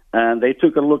 and they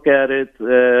took a look at it,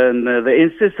 and they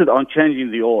insisted on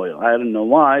changing the oil. I don't know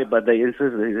why, but they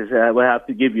insisted. They said, we have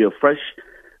to give you a fresh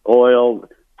oil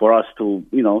for us to,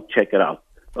 check it out.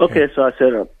 Okay, so I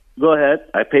said, go ahead.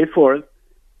 I paid for it.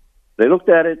 They looked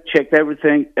at it, checked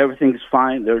everything. Everything's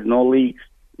fine. There's no leaks,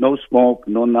 no smoke,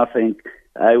 no nothing.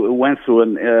 I went through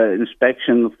an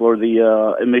inspection for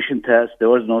the emission test. There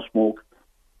was no smoke.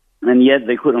 And yet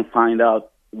they couldn't find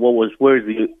out where's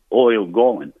the oil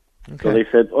going. Okay. So they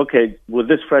said, okay, with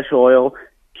this fresh oil,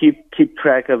 keep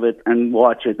track of it and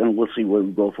watch it, and we'll see where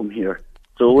we go from here.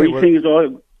 So what do you think is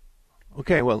oil?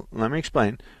 Okay, well, let me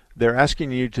explain. They're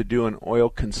asking you to do an oil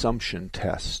consumption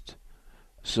test.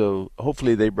 So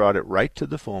hopefully they brought it right to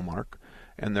the full mark,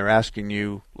 and they're asking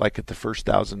you, like at the first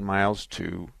 1,000 miles,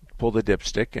 to pull the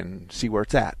dipstick and see where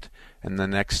it's at. And the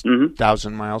next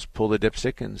 1,000 miles, pull the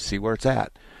dipstick and see where it's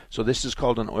at. So this is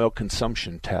called an oil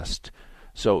consumption test.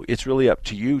 So it's really up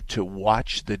to you to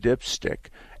watch the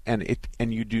dipstick, and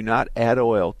you do not add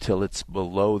oil till it's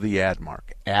below the add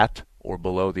mark, at or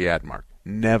below the add mark.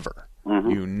 Never.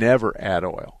 You never add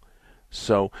oil.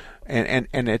 So and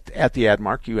at the add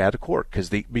mark you add a quart, because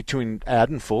between add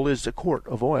and full is a quart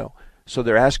of oil. So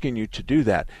they're asking you to do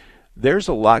that. There's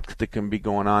a lot that can be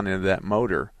going on in that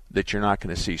motor that you're not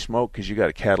going to see smoke, because you got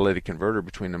a catalytic converter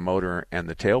between the motor and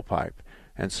the tailpipe.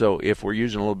 And so if we're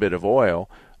using a little bit of oil,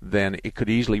 then it could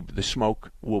easily, the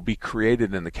smoke will be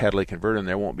created in the catalytic converter, and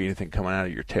there won't be anything coming out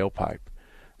of your tailpipe.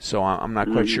 So I'm not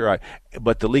quite sure.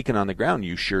 But the leaking on the ground,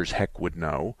 you sure as heck would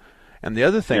know. And the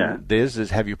other thing is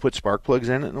have you put spark plugs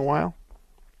in it in a while?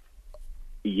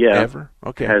 Yeah. Ever?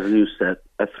 Okay. It has a new set.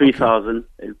 3,000,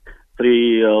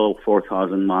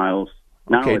 4,000 miles.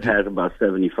 Now it has about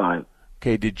 75.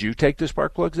 Okay, did you take the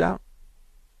spark plugs out?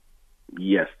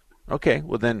 Yes. Okay,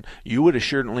 well then you would have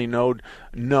certainly known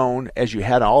as you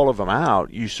had all of them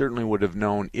out, you certainly would have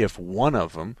known if one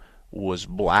of them was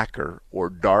blacker or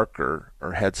darker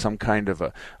or had some kind of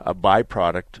a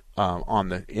byproduct on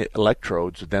the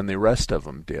electrodes than the rest of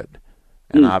them did.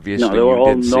 And obviously no, they were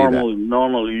all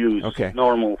normal use. Okay.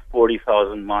 Normal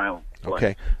 40,000 miles.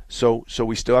 Okay, so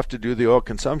we still have to do the oil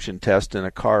consumption test in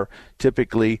a car.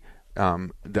 Typically,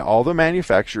 all the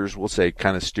manufacturers will say,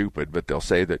 kind of stupid, but they'll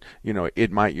say that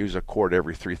it might use a quart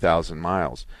every 3,000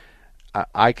 miles.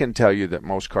 I can tell you that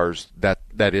most cars that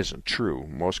isn't true.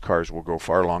 Most cars will go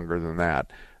far longer than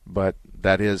that, but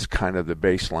that is kind of the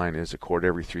baseline, is a quart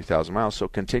every 3,000 miles. So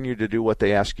continue to do what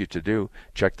they ask you to do.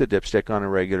 Check the dipstick on a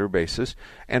regular basis,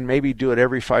 and maybe do it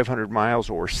every 500 miles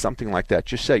or something like that.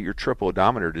 Just set your trip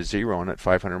odometer to 0, and at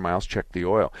 500 miles, check the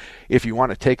oil. If you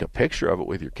want to take a picture of it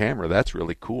with your camera, that's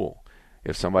really cool.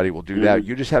 If somebody will do that,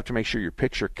 you just have to make sure your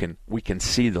picture we can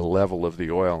see the level of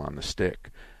the oil on the stick.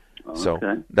 So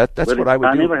that's what I would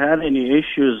do. I never had any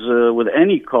issues with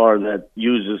any car that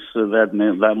uses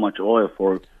that much oil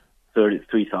for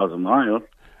 3,000 miles.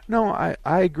 No, I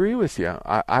agree with you.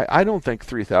 I don't think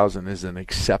 3,000 is an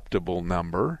acceptable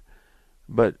number,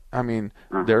 but I mean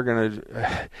they're gonna.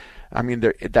 I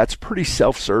mean that's pretty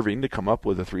self-serving to come up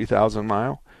with a 3,000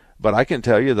 mile. But I can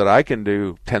tell you that I can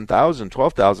do 10,000,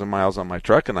 12,000 miles on my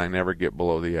truck, and I never get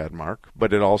below the add mark.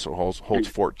 But it also holds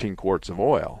 14 quarts of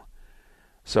oil.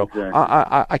 So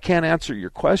exactly. I can't answer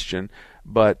your question,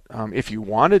 but if you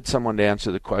wanted someone to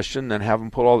answer the question, then have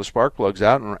them pull all the spark plugs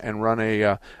out and run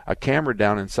a camera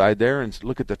down inside there and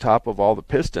look at the top of all the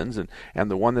pistons,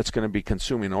 and the one that's going to be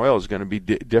consuming oil is going to be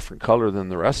different color than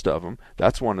the rest of them.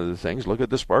 That's one of the things. Look at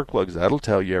the spark plugs. That'll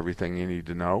tell you everything you need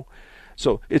to know.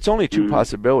 So it's only two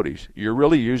possibilities. You're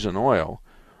really using oil,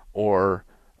 or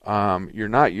you're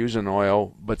not using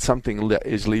oil, but something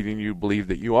is leading you to believe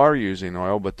that you are using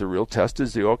oil, but the real test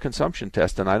is the oil consumption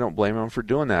test, and I don't blame them for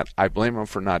doing that. I blame them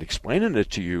for not explaining it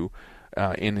to you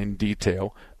in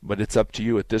detail, but it's up to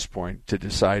you at this point to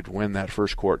decide when that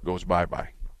first quart goes bye-bye.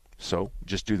 So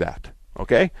just do that,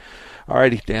 okay? All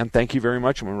righty, Dan, thank you very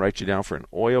much. I'm going to write you down for an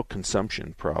oil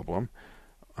consumption problem.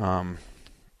 And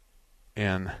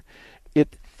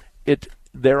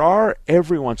there are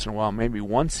every once in a while, maybe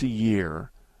once a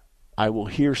year, I will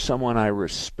hear someone I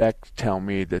respect tell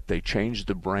me that they changed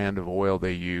the brand of oil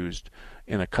they used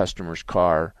in a customer's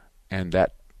car, and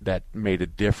that made a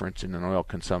difference in an oil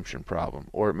consumption problem,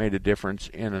 or it made a difference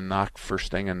in a knock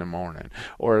first thing in the morning,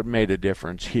 or it made a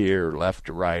difference here, left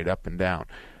to right, up and down.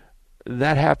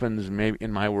 That happens maybe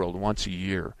in my world once a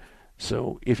year.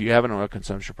 So if you have an oil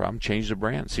consumption problem, change the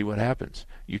brand, see what happens.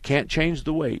 You can't change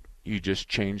the weight, you just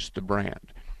change the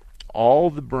brand. All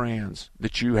the brands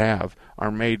that you have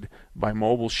are made by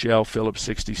Mobil, Shell, Phillips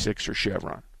 66, or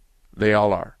Chevron. They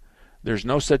all are. There's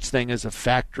no such thing as a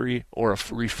factory or a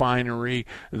refinery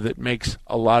that makes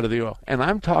a lot of the oil. And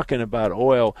I'm talking about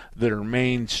oil that are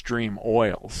mainstream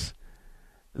oils.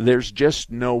 There's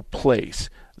just no place.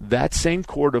 That same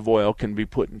quart of oil can be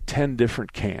put in 10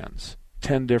 different cans,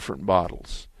 10 different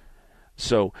bottles.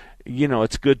 So,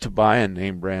 it's good to buy a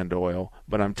name brand oil,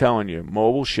 but I'm telling you,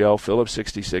 Mobil, Shell, Phillips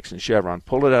 66, and Chevron,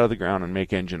 pull it out of the ground and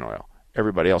make engine oil.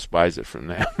 Everybody else buys it from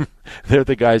them. They're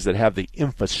the guys that have the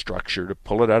infrastructure to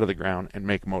pull it out of the ground and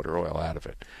make motor oil out of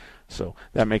it. So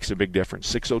that makes a big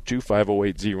difference.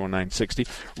 602-508-0960.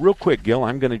 Real quick, Gil,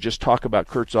 I'm going to just talk about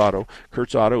Kurtz Auto.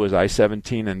 Kurtz Auto is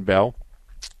I-17 and Bell.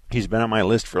 He's been on my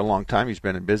list for a long time. He's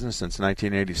been in business since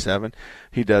 1987.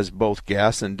 He does both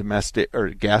gas and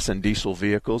diesel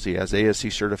vehicles. He has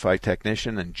ASE certified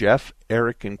technician, and Jeff,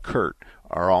 Eric, and Kurt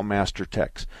are all master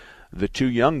techs. The two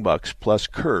young bucks plus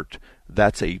Kurt,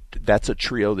 that's a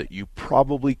trio that you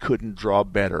probably couldn't draw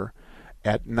better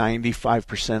at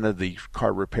 95% of the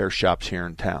car repair shops here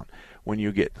in town. When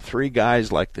you get three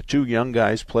guys like the two young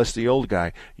guys plus the old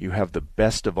guy, you have the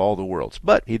best of all the worlds.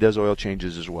 But he does oil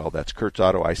changes as well. That's Kurtz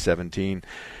Auto, I-17.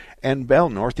 And Bell,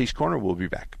 Northeast Corner, will be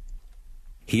back.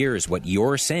 Here's what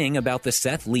you're saying about the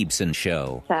Seth Leibson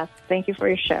Show. Seth, thank you for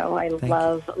your show. I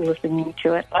love listening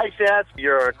to it. Hi, Seth.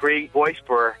 You're a great voice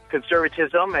for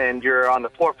conservatism, and you're on the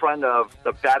forefront of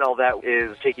the battle that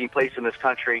is taking place in this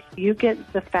country. You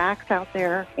get the facts out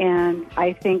there, and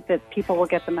I think that people will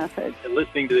get the message. And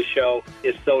listening to the show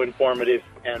is so informative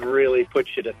and really puts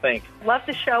you to think. Love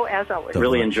the show, as always.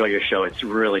 Really enjoy your show. It's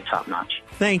really top-notch.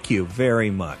 Thank you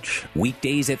very much.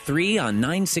 Weekdays at 3 on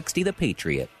 960 The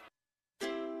Patriot.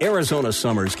 Arizona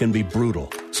summers can be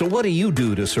brutal, so what do you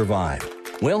do to survive?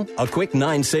 Well, a quick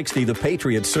 960 The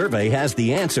Patriot survey has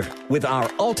the answer with our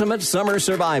Ultimate Summer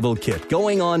Survival Kit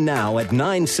going on now at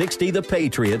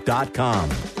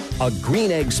 960thepatriot.com. A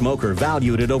green egg smoker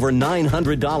valued at over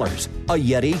 $900, a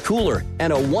Yeti cooler,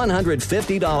 and a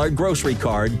 $150 grocery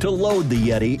card to load the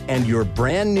Yeti and your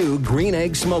brand new green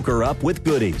egg smoker up with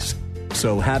goodies.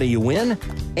 So how do you win?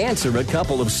 Answer a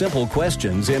couple of simple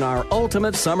questions in our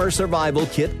Ultimate Summer Survival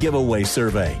Kit giveaway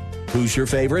survey. Who's your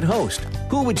favorite host?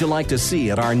 Who would you like to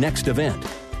see at our next event?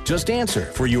 Just answer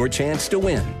for your chance to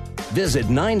win. Visit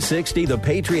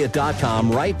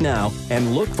 960thepatriot.com right now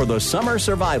and look for the Summer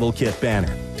Survival Kit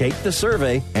banner. Take the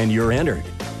survey and you're entered.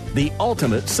 The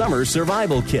Ultimate Summer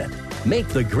Survival Kit. Make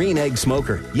the green egg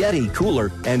smoker, Yeti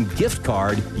cooler, and gift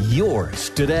card yours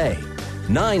today.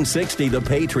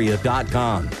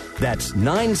 960thepatriot.com. That's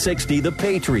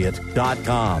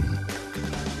 960thepatriot.com.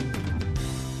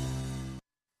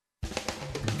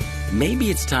 Maybe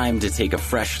it's time to take a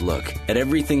fresh look at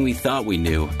everything we thought we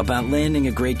knew about landing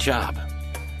a great job.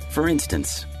 For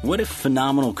instance, what if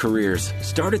phenomenal careers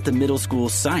start at the middle school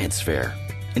science fair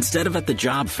instead of at the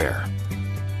job fair?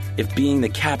 If being the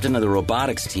captain of the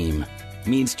robotics team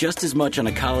means just as much on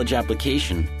a college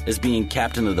application as being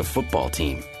captain of the football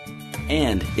team?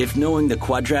 And if knowing the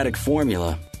quadratic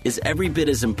formula is every bit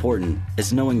as important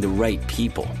as knowing the right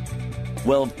people?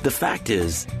 Well, the fact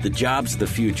is, the jobs of the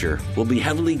future will be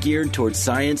heavily geared towards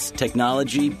science,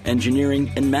 technology, engineering,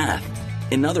 and math.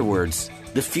 In other words,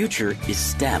 the future is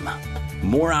STEM.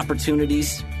 More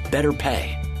opportunities, better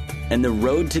pay. And the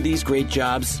road to these great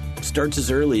jobs starts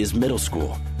as early as middle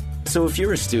school. So if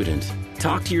you're a student,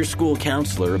 talk to your school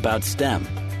counselor about STEM.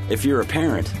 If you're a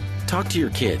parent, talk to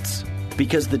your kids.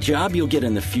 Because the job you'll get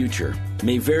in the future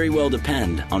may very well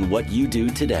depend on what you do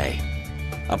today.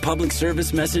 A public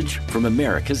service message from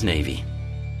America's Navy.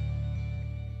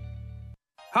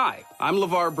 Hi, I'm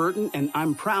LeVar Burton, and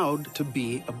I'm proud to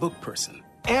be a book person.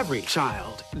 Every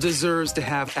child deserves to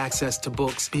have access to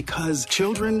books because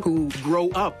children who grow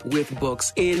up with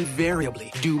books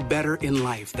invariably do better in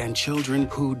life than children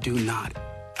who do not.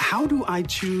 How do I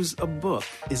choose a book?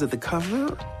 Is it the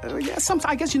cover? I guess,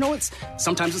 sometimes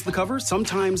it's the cover,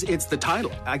 sometimes it's the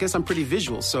title. I guess I'm pretty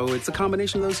visual, so it's a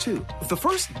combination of those two. The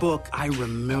first book I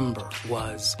remember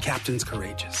was Captains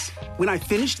Courageous. When I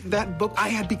finished that book, I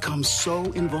had become so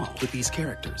involved with these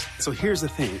characters. So here's the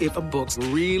thing. If a book's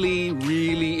really,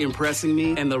 really impressing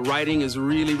me and the writing is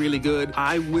really, really good,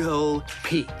 I will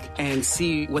peek and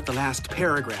see what the last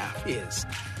paragraph is.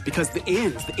 Because the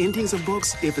endings of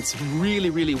books, if it's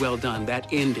really, really well done, that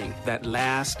ending, that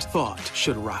last thought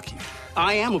should rock you.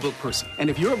 I am a book person, and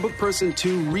if you're a book person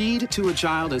too, read to a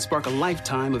child and spark a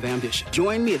lifetime of ambition.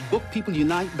 Join me at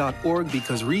bookpeopleunite.org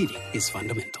because reading is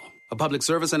fundamental. A public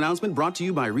service announcement brought to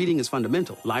you by Reading is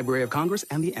Fundamental, Library of Congress,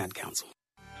 and the Ad Council.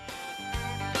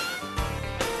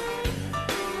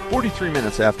 43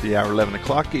 minutes after the hour, 11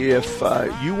 o'clock. If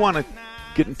you want to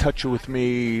get in touch with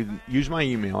me, use my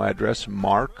email address,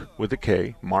 Mark with a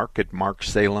K, Mark at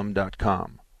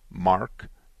marksalem.com. Mark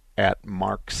at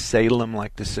marksalem,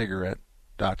 like the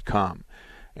cigarette.com.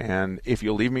 And if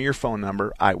you'll leave me your phone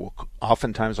number,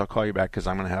 oftentimes I'll call you back because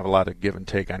I'm going to have a lot of give and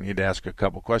take. I need to ask a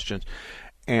couple questions.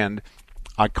 And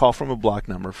I call from a block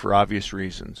number for obvious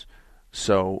reasons.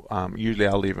 So usually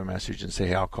I'll leave a message and say,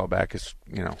 hey, I'll call back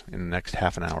in the next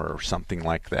half an hour or something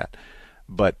like that.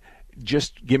 But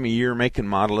just give me year, make, and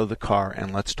model of the car,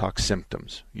 and let's talk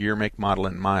symptoms. Year, make, model,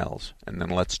 and miles, and then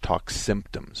let's talk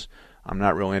symptoms. I'm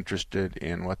not real interested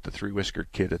in what the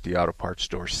three-whiskered kid at the auto parts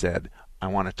store said. I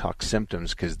want to talk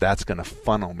symptoms because that's going to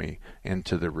funnel me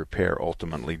into the repair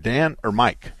ultimately.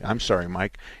 Mike,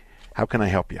 how can I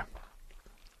help you?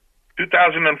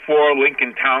 2004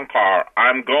 Lincoln Town Car.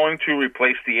 I'm going to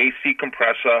replace the AC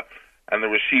compressor and the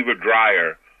receiver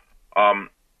dryer.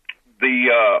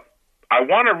 I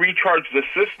want to recharge the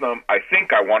system. I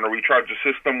think I want to recharge the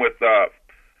system with the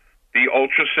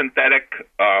ultra synthetic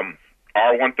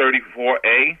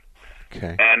R134A.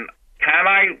 Okay. And can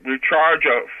I recharge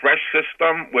a fresh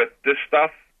system with this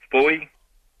stuff fully?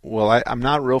 Well, I'm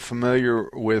not real familiar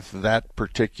with that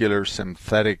particular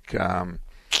synthetic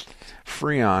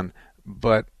Freon,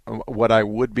 but what I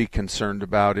would be concerned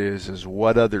about is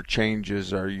what other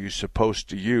changes are you supposed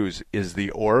to use? Is the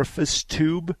orifice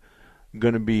tube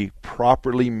going to be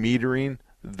properly metering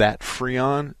that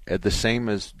Freon at the same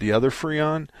as the other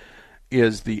Freon?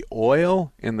 Is the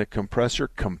oil in the compressor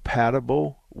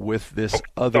compatible with this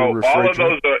other refrigerant? All of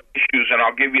those are issues, and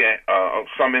I'll give you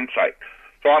some insight.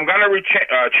 So I'm going to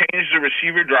change the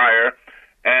receiver dryer,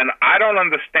 and I don't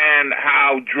understand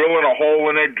how drilling a hole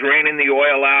in it, draining the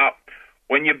oil out.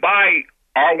 When you buy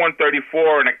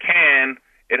R134 in a can,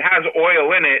 it has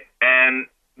oil in it, and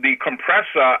the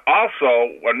compressor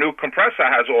also, a new compressor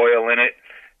has oil in it,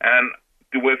 and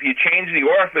if you change the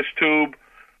orifice tube,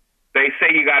 they say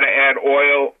you got to add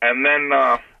oil, and then...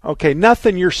 Okay,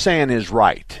 nothing you're saying is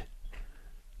right.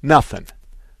 Nothing.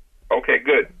 Okay,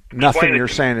 good. Nothing you're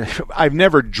saying. I've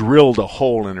never drilled a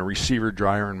hole in a receiver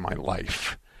dryer in my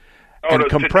life. And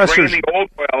compressors, to drain the old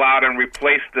oil out and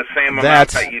replace the same amount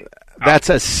that you... That's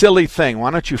a silly thing. Why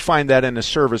don't you find that in the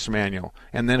service manual?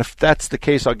 And then if that's the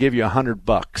case, I'll give you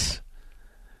 $100.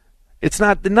 It's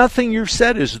not, nothing you've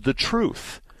said is the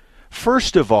truth.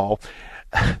 First of all,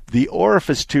 the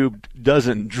orifice tube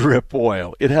doesn't drip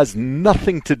oil. It has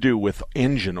nothing to do with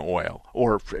engine oil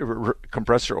or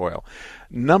compressor oil.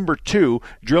 Number two,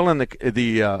 drilling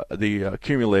the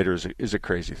accumulator is a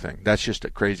crazy thing. That's just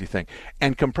a crazy thing.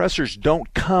 And compressors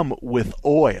don't come with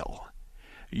oil.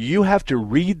 You have to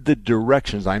read the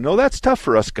directions. I know that's tough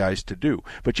for us guys to do,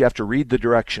 but you have to read the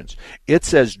directions. It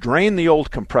says drain the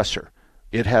old compressor.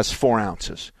 It has 4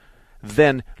 ounces.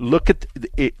 Then look at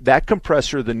that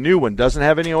compressor, the new one, doesn't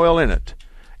have any oil in it.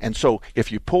 And so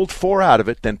if you pulled 4 out of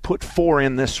it, then put 4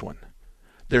 in this one.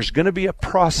 There's going to be a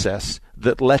process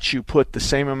that lets you put the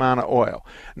same amount of oil.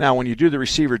 Now, when you do the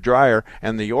receiver dryer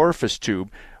and the orifice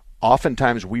tube,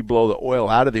 oftentimes we blow the oil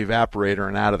out of the evaporator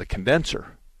and out of the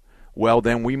condenser. Well,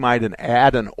 then we might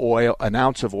add an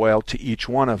ounce of oil to each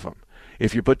one of them.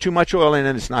 If you put too much oil in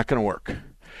it, it's not going to work.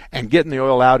 And getting the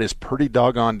oil out is pretty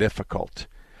doggone difficult.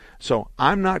 So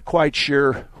I'm not quite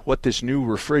sure what this new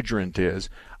refrigerant is.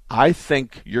 I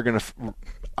think you're going to...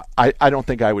 I don't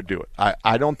think I would do it.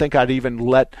 I don't think I'd even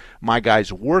let my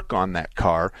guys work on that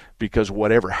car because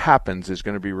whatever happens is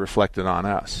going to be reflected on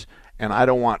us. And I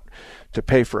don't want to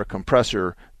pay for a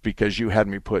compressor because you had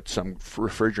me put some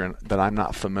refrigerant that I'm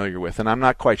not familiar with. And I'm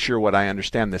not quite sure what I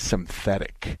understand the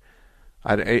synthetic.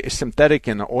 Synthetic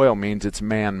in oil means it's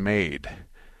man-made.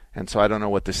 And so I don't know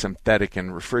what the synthetic in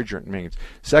refrigerant means.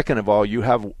 Second of all, you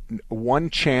have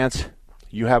one chance,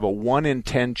 you have a 1 in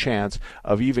 10 chance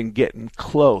of even getting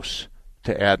close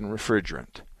to adding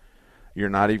refrigerant. You're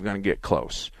not even going to get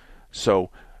close. So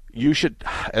you should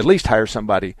at least hire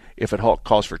somebody. If it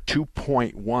calls for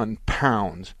 2.1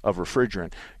 pounds of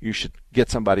refrigerant, you should get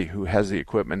somebody who has the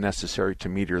equipment necessary to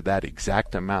meter that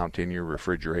exact amount in your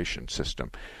refrigeration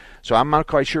system. So I'm not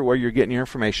quite sure where you're getting your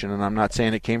information, and I'm not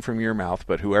saying it came from your mouth,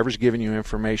 but whoever's giving you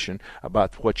information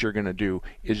about what you're going to do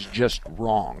is just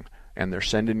wrong, and they're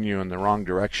sending you in the wrong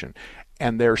direction.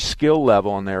 And their skill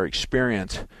level and their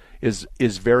experience is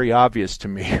very obvious to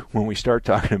me when we start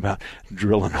talking about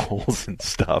drilling holes and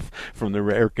stuff from the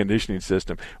air conditioning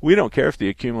system. We don't care if the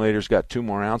accumulator's got 2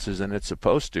 more ounces than it's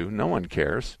supposed to. No one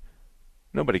cares.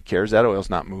 Nobody cares. That oil's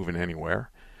not moving anywhere.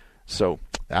 So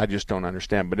I just don't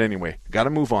understand. But anyway, got to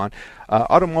move on.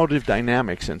 Automotive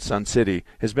Dynamics in Sun City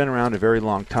has been around a very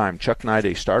long time. Chuck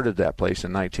Nide started that place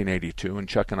in 1982, and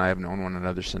Chuck and I have known one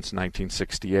another since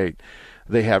 1968.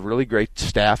 They have really great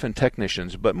staff and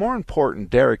technicians, but more important,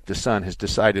 Derek, the son, has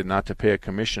decided not to pay a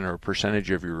commission or a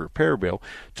percentage of your repair bill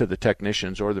to the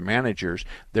technicians or the managers.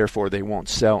 Therefore, they won't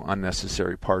sell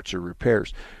unnecessary parts or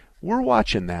repairs. We're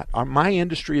watching that. My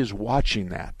industry is watching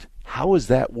that. How is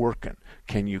that working?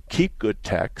 Can you keep good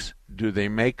techs? Do they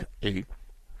make a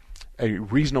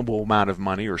reasonable amount of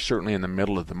money, or certainly in the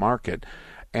middle of the market?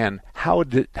 And how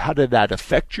did that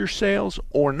affect your sales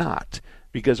or not?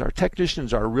 Because our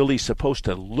technicians are really supposed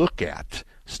to look at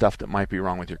stuff that might be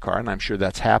wrong with your car, and I'm sure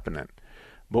that's happening.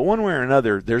 But one way or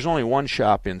another, there's only one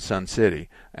shop in Sun City,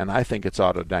 and I think it's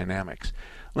Auto Dynamics.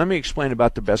 Let me explain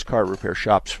about the best car repair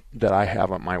shops that I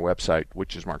have on my website,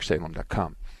 which is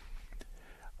marksalem.com.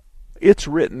 It's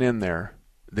written in there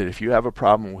that if you have a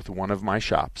problem with one of my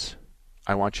shops,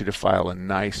 I want you to file a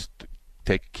nice,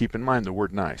 keep in mind the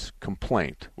word nice,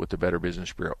 complaint with the Better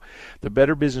Business Bureau. The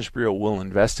Better Business Bureau will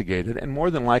investigate it, and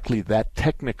more than likely that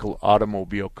technical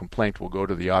automobile complaint will go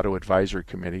to the Auto Advisory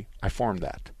Committee. I formed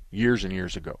that years and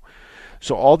years ago.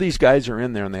 So all these guys are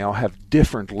in there, and they all have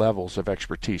different levels of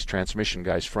expertise. Transmission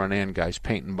guys, front end guys,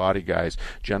 paint and body guys,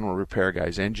 general repair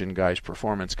guys, engine guys,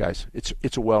 performance guys.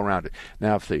 It's a well-rounded.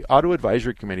 Now, if the Auto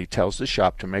Advisory Committee tells the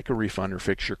shop to make a refund or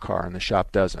fix your car and the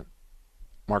shop doesn't,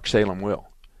 Mark Salem will.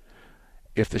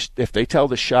 If they tell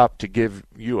the shop to give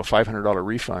you a $500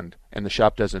 refund and the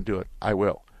shop doesn't do it, I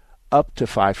will. Up to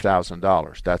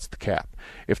 $5,000. That's the cap.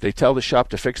 If they tell the shop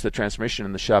to fix the transmission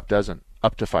and the shop doesn't,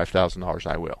 up to $5,000,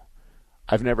 I will.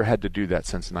 I've never had to do that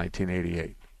since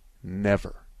 1988.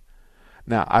 Never.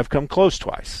 Now, I've come close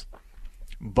twice.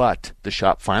 But the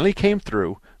shop finally came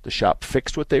through. The shop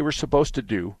fixed what they were supposed to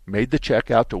do, made the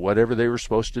check out to whatever they were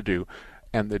supposed to do,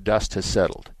 and the dust has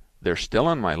settled. They're still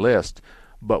on my list,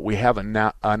 but we have an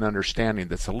understanding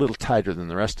that's a little tighter than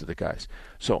the rest of the guys.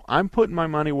 So I'm putting my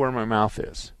money where my mouth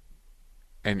is.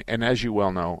 And as you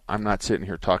well know, I'm not sitting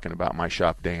here talking about my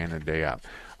shop day in and day out.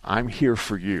 I'm here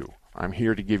for you. I'm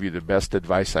here to give you the best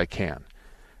advice I can,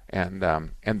 and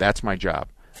that's my job.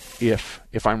 If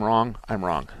I'm wrong, I'm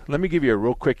wrong. Let me give you a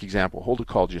real quick example. Hold the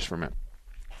call just for a minute.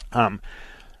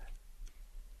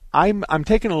 I'm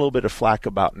taking a little bit of flack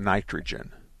about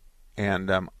nitrogen,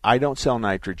 and I don't sell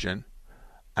nitrogen,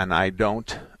 and I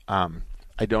don't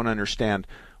understand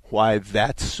why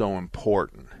that's so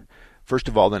important. First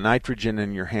of all, the nitrogen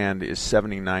in your hand is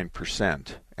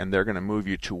 79%, and they're going to move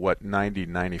you to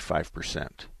 95%.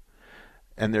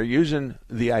 And they're using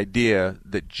the idea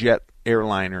that jet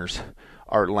airliners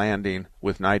are landing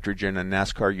with nitrogen, and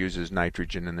NASCAR uses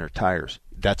nitrogen in their tires.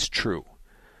 That's true.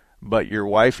 But your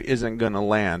wife isn't going to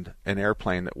land an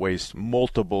airplane that weighs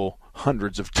multiple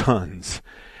hundreds of tons.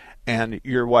 And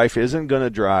your wife isn't going to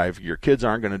drive, your kids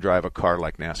aren't going to drive a car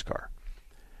like NASCAR.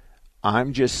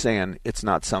 I'm just saying it's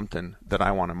not something that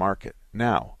I want to market.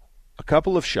 Now, a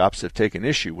couple of shops have taken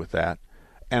issue with that,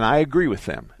 and I agree with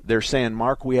them. They're saying,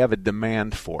 Mark, we have a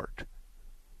demand for it.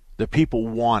 The people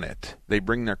want it. They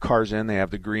bring their cars in, they have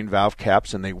the green valve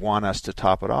caps, and they want us to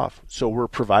top it off. So we're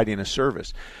providing a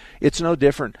service. It's no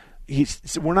different.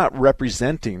 We're not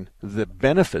representing the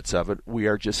benefits of it. We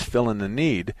are just filling the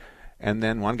need. And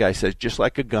then one guy says, just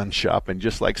like a gun shop and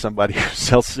just like somebody who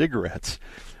sells cigarettes,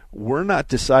 we're not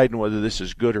deciding whether this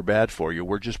is good or bad for you.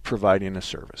 We're just providing a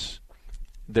service.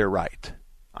 They're right.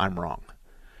 I'm wrong.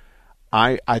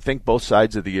 I think both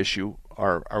sides of the issue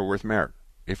are worth merit.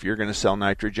 If you're going to sell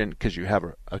nitrogen because you have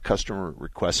a customer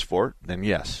request for it, then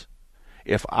yes.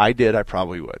 If I did, I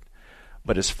probably would.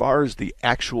 But as far as the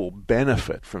actual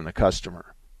benefit from the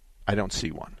customer, I don't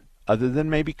see one, other than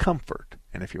maybe comfort.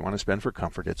 And if you want to spend for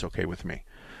comfort, it's okay with me.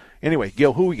 Anyway,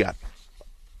 Gil, who we got?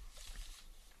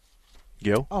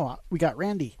 Gil? Oh, we got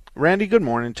Randy. Randy, good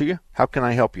morning to you. How can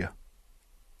I help you?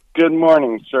 Good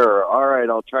morning, sir. All right,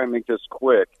 I'll try and make this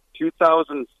quick.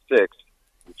 2006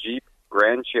 Jeep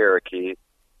Grand Cherokee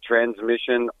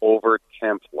transmission over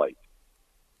temp light.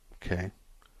 Okay.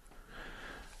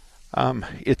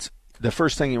 It's the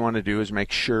first thing you want to do is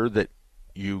make sure that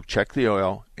you check the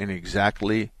oil in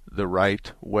exactly the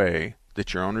right way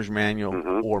that your owner's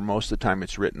manual, or most of the time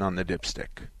it's written on the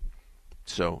dipstick.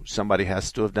 So somebody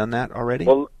has to have done that already?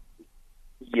 Well,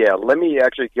 yeah, let me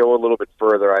actually go a little bit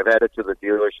further. I've had it to the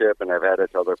dealership and I've had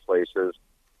it to other places.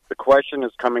 The question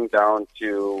is coming down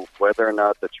to whether or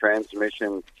not the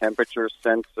transmission temperature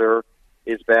sensor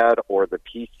is bad or the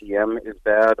PCM is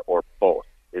bad or both.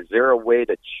 Is there a way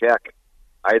to check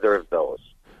either of those?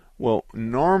 Well,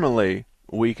 normally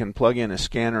we can plug in a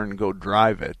scanner and go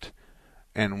drive it,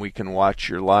 and we can watch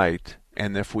your light.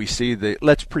 And if we see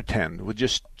let's pretend with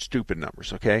just stupid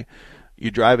numbers, okay? You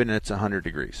drive it and it's 100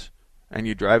 degrees. And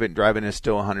you drive it and it's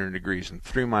still 100 degrees. And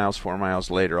 3 miles, 4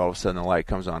 miles later, all of a sudden the light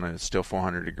comes on and it's still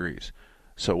 400 degrees.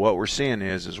 So what we're seeing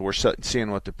is we're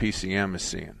seeing what the PCM is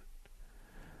seeing.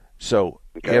 So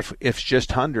if it's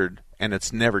just 100 and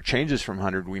it's never changes from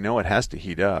 100, we know it has to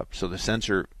heat up. So the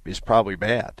sensor is probably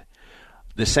bad.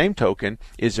 The same token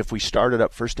is if we start it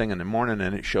up first thing in the morning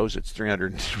and it shows it's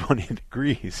 320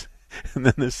 degrees, and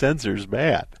then the sensor's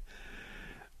bad.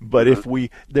 But if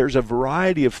there's a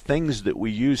variety of things that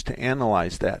we use to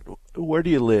analyze that. Where do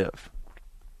you live?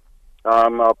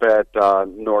 I'm up at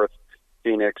North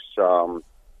Phoenix. I'm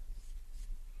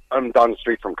down the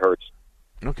street from Kurtz.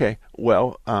 Okay.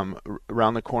 Well,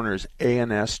 around the corner is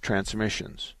A&S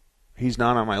Transmissions. He's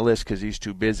not on my list because he's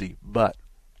too busy, but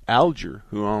Alger,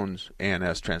 who owns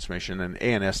A&S Transmission, and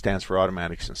A&S stands for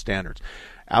Automatics and Standards.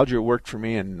 Alger worked for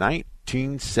me in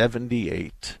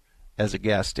 1978 as a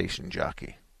gas station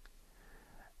jockey.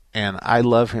 And I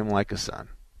love him like a son.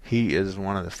 He is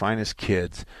one of the finest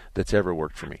kids that's ever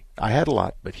worked for me. I had a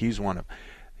lot, but he's one of them.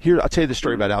 Here, I'll tell you the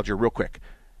story about Alger real quick.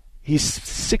 He's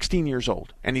 16 years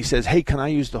old, and he says, hey, can I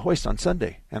use the hoist on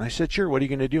Sunday? And I said, sure, what are you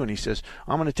going to do? And he says,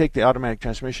 I'm going to take the automatic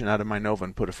transmission out of my Nova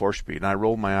and put a 4-speed. And I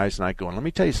rolled my eyes, and I go, and let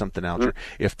me tell you something, Alger.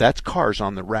 If that's cars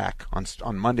on the rack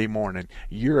on Monday morning,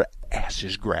 your ass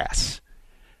is grass.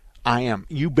 I am.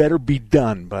 You better be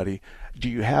done, buddy. Do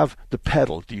you have the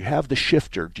pedal? Do you have the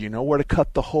shifter? Do you know where to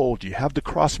cut the hole? Do you have the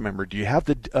cross member? Do you have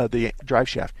the drive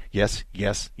shaft? Yes,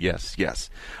 yes, yes, yes.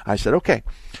 I said, okay.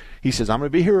 He says, I'm going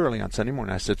to be here early on Sunday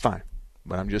morning. I said, fine,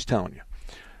 but I'm just telling you.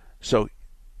 So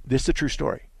this is a true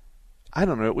story. I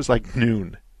don't know. It was like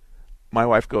noon. My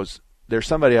wife goes, there's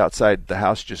somebody outside the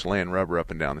house just laying rubber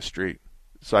up and down the street.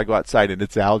 So I go outside, and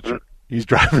it's Alger. He's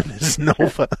driving his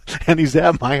Nova, and he's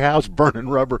at my house burning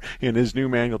rubber in his new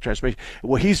manual transmission.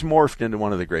 Well, he's morphed into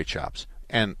one of the great shops,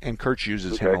 and Kurtz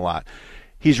uses him a lot.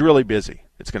 He's really busy.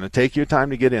 It's going to take you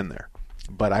time to get in there.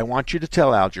 But I want you to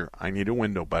tell Alger, I need a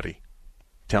window, buddy.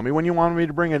 Tell me when you want me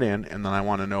to bring it in, and then I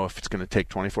want to know if it's going to take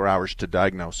 24 hours to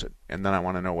diagnose it, and then I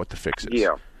want to know what the fix is.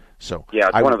 Yeah. So yeah,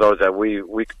 it's one of those that we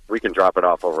can drop it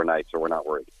off overnight, so we're not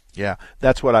worried. Yeah,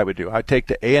 that's what I would do. I'd take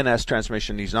the A&S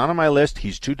Transmission. He's not on my list.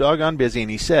 He's too doggone busy,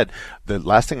 and he said the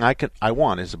last thing I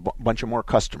want is a bunch of more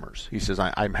customers. He says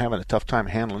I'm having a tough time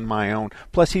handling my own.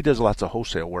 Plus, he does lots of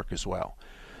wholesale work as well.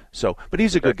 So, but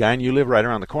he's a good guy, and you live right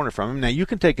around the corner from him. Now you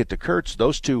can take it to Kurtz.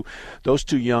 Those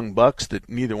two young bucks that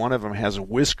neither one of them has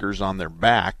whiskers on their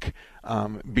back.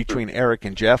 Between Eric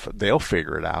and Jeff, they'll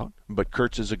figure it out. But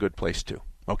Kurtz is a good place too.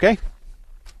 Okay.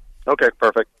 Okay.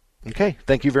 Perfect. Okay.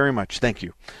 Thank you very much. Thank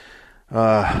you.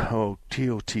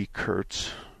 TOT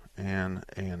Kurtz and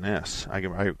A&S. I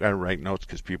write notes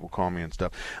because people call me and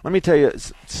stuff. Let me tell you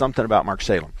something about Mark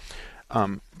Salem.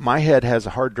 My head has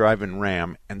a hard drive in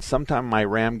RAM, and sometimes my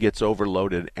RAM gets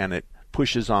overloaded and it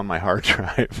pushes on my hard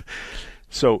drive.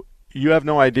 So you have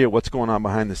no idea what's going on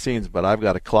behind the scenes, but I've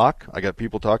got a clock. I got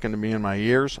people talking to me in my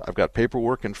ears. I've got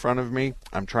paperwork in front of me.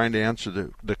 I'm trying to answer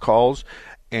the calls,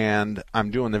 and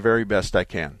I'm doing the very best I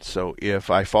can. So if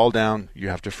I fall down, you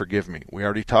have to forgive me. We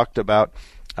already talked about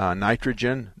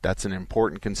nitrogen. That's an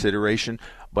important consideration,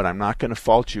 but I'm not going to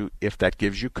fault you if that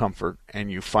gives you comfort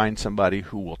and you find somebody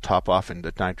who will top off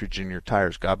into nitrogen in your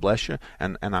tires. God bless you,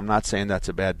 and I'm not saying that's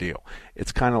a bad deal.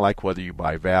 It's kind of like whether you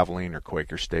buy Valvoline or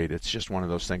Quaker State. It's just one of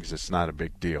those things that's not a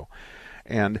big deal.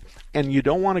 And you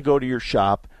don't want to go to your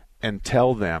shop and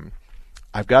tell them,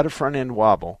 I've got a front end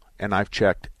wobble and I've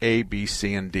checked A, B,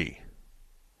 C, and D,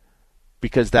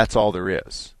 because that's all there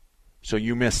is. So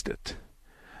you missed it.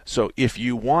 So if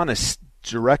you want to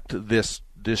direct this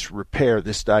repair,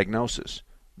 this diagnosis,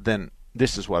 then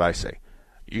this is what I say.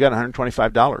 You got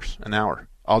 $125 an hour.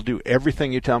 I'll do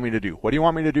everything you tell me to do. What do you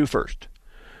want me to do first?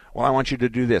 Well, I want you to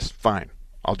do this. Fine.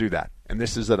 I'll do that. And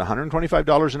this is at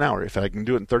 $125 an hour. If I can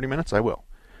do it in 30 minutes, I will.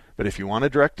 But if you want to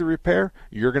direct the repair,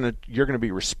 you're going to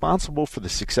be responsible for the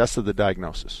success of the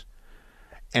diagnosis.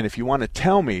 And if you want to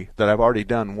tell me that I've already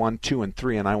done 1, 2, and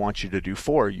 3 and I want you to do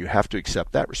 4, you have to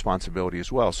accept that responsibility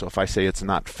as well. So if I say it's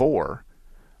not 4,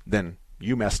 then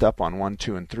you messed up on 1,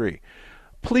 2, and 3.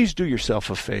 Please do yourself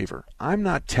a favor. I'm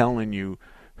not telling you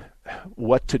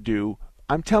what to do.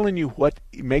 I'm telling you what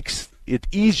makes it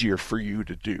easier for you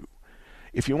to do.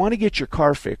 If you want to get your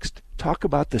car fixed, talk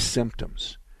about the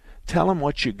symptoms. Tell them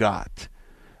what you got.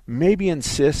 Maybe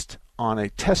insist on a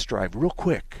test drive real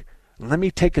quick. Let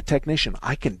me take a technician.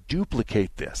 I can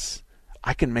duplicate this.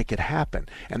 I can make it happen.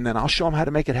 And then I'll show him how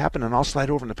to make it happen, and I'll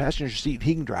slide over in the passenger seat and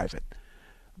he can drive it.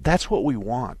 That's what we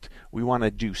want. We want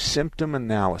to do symptom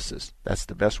analysis. That's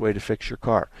the best way to fix your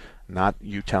car. Not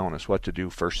you telling us what to do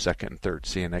first, second, and third.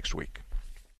 See you next week.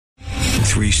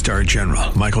 3-star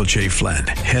General Michael J. Flynn,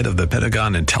 head of the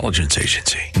Pentagon Intelligence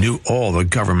Agency, knew all the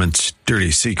government's dirty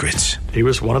secrets. He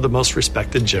was one of the most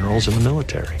respected generals in the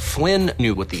military. Flynn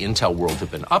knew what the intel world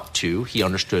had been up to. He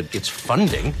understood its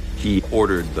funding. He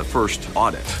ordered the first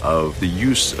audit of the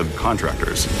use of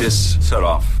contractors. This set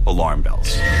off alarm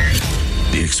bells.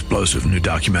 The explosive new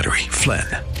documentary, Flynn,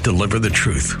 Deliver the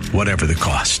Truth, Whatever the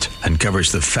Cost,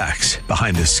 uncovers the facts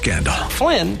behind this scandal.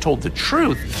 Flynn told the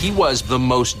truth. He was the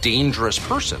most dangerous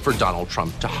person for Donald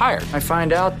Trump to hire. I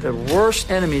find out the worst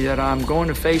enemy that I'm going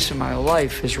to face in my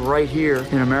life is right here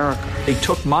in America. They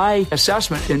took my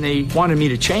assessment and they wanted me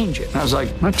to change it. And I was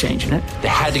like, I'm not changing it. They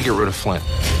had to get rid of Flynn.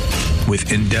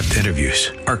 With in-depth interviews,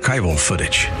 archival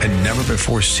footage, and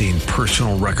never-before-seen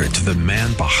personal records of the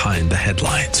man behind the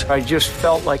headlines. I just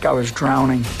felt like I was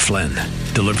drowning. Flynn,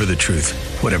 Deliver the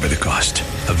Truth, Whatever the Cost.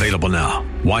 Available now.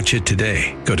 Watch it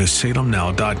today. Go to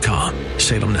salemnow.com.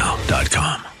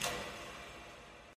 salemnow.com.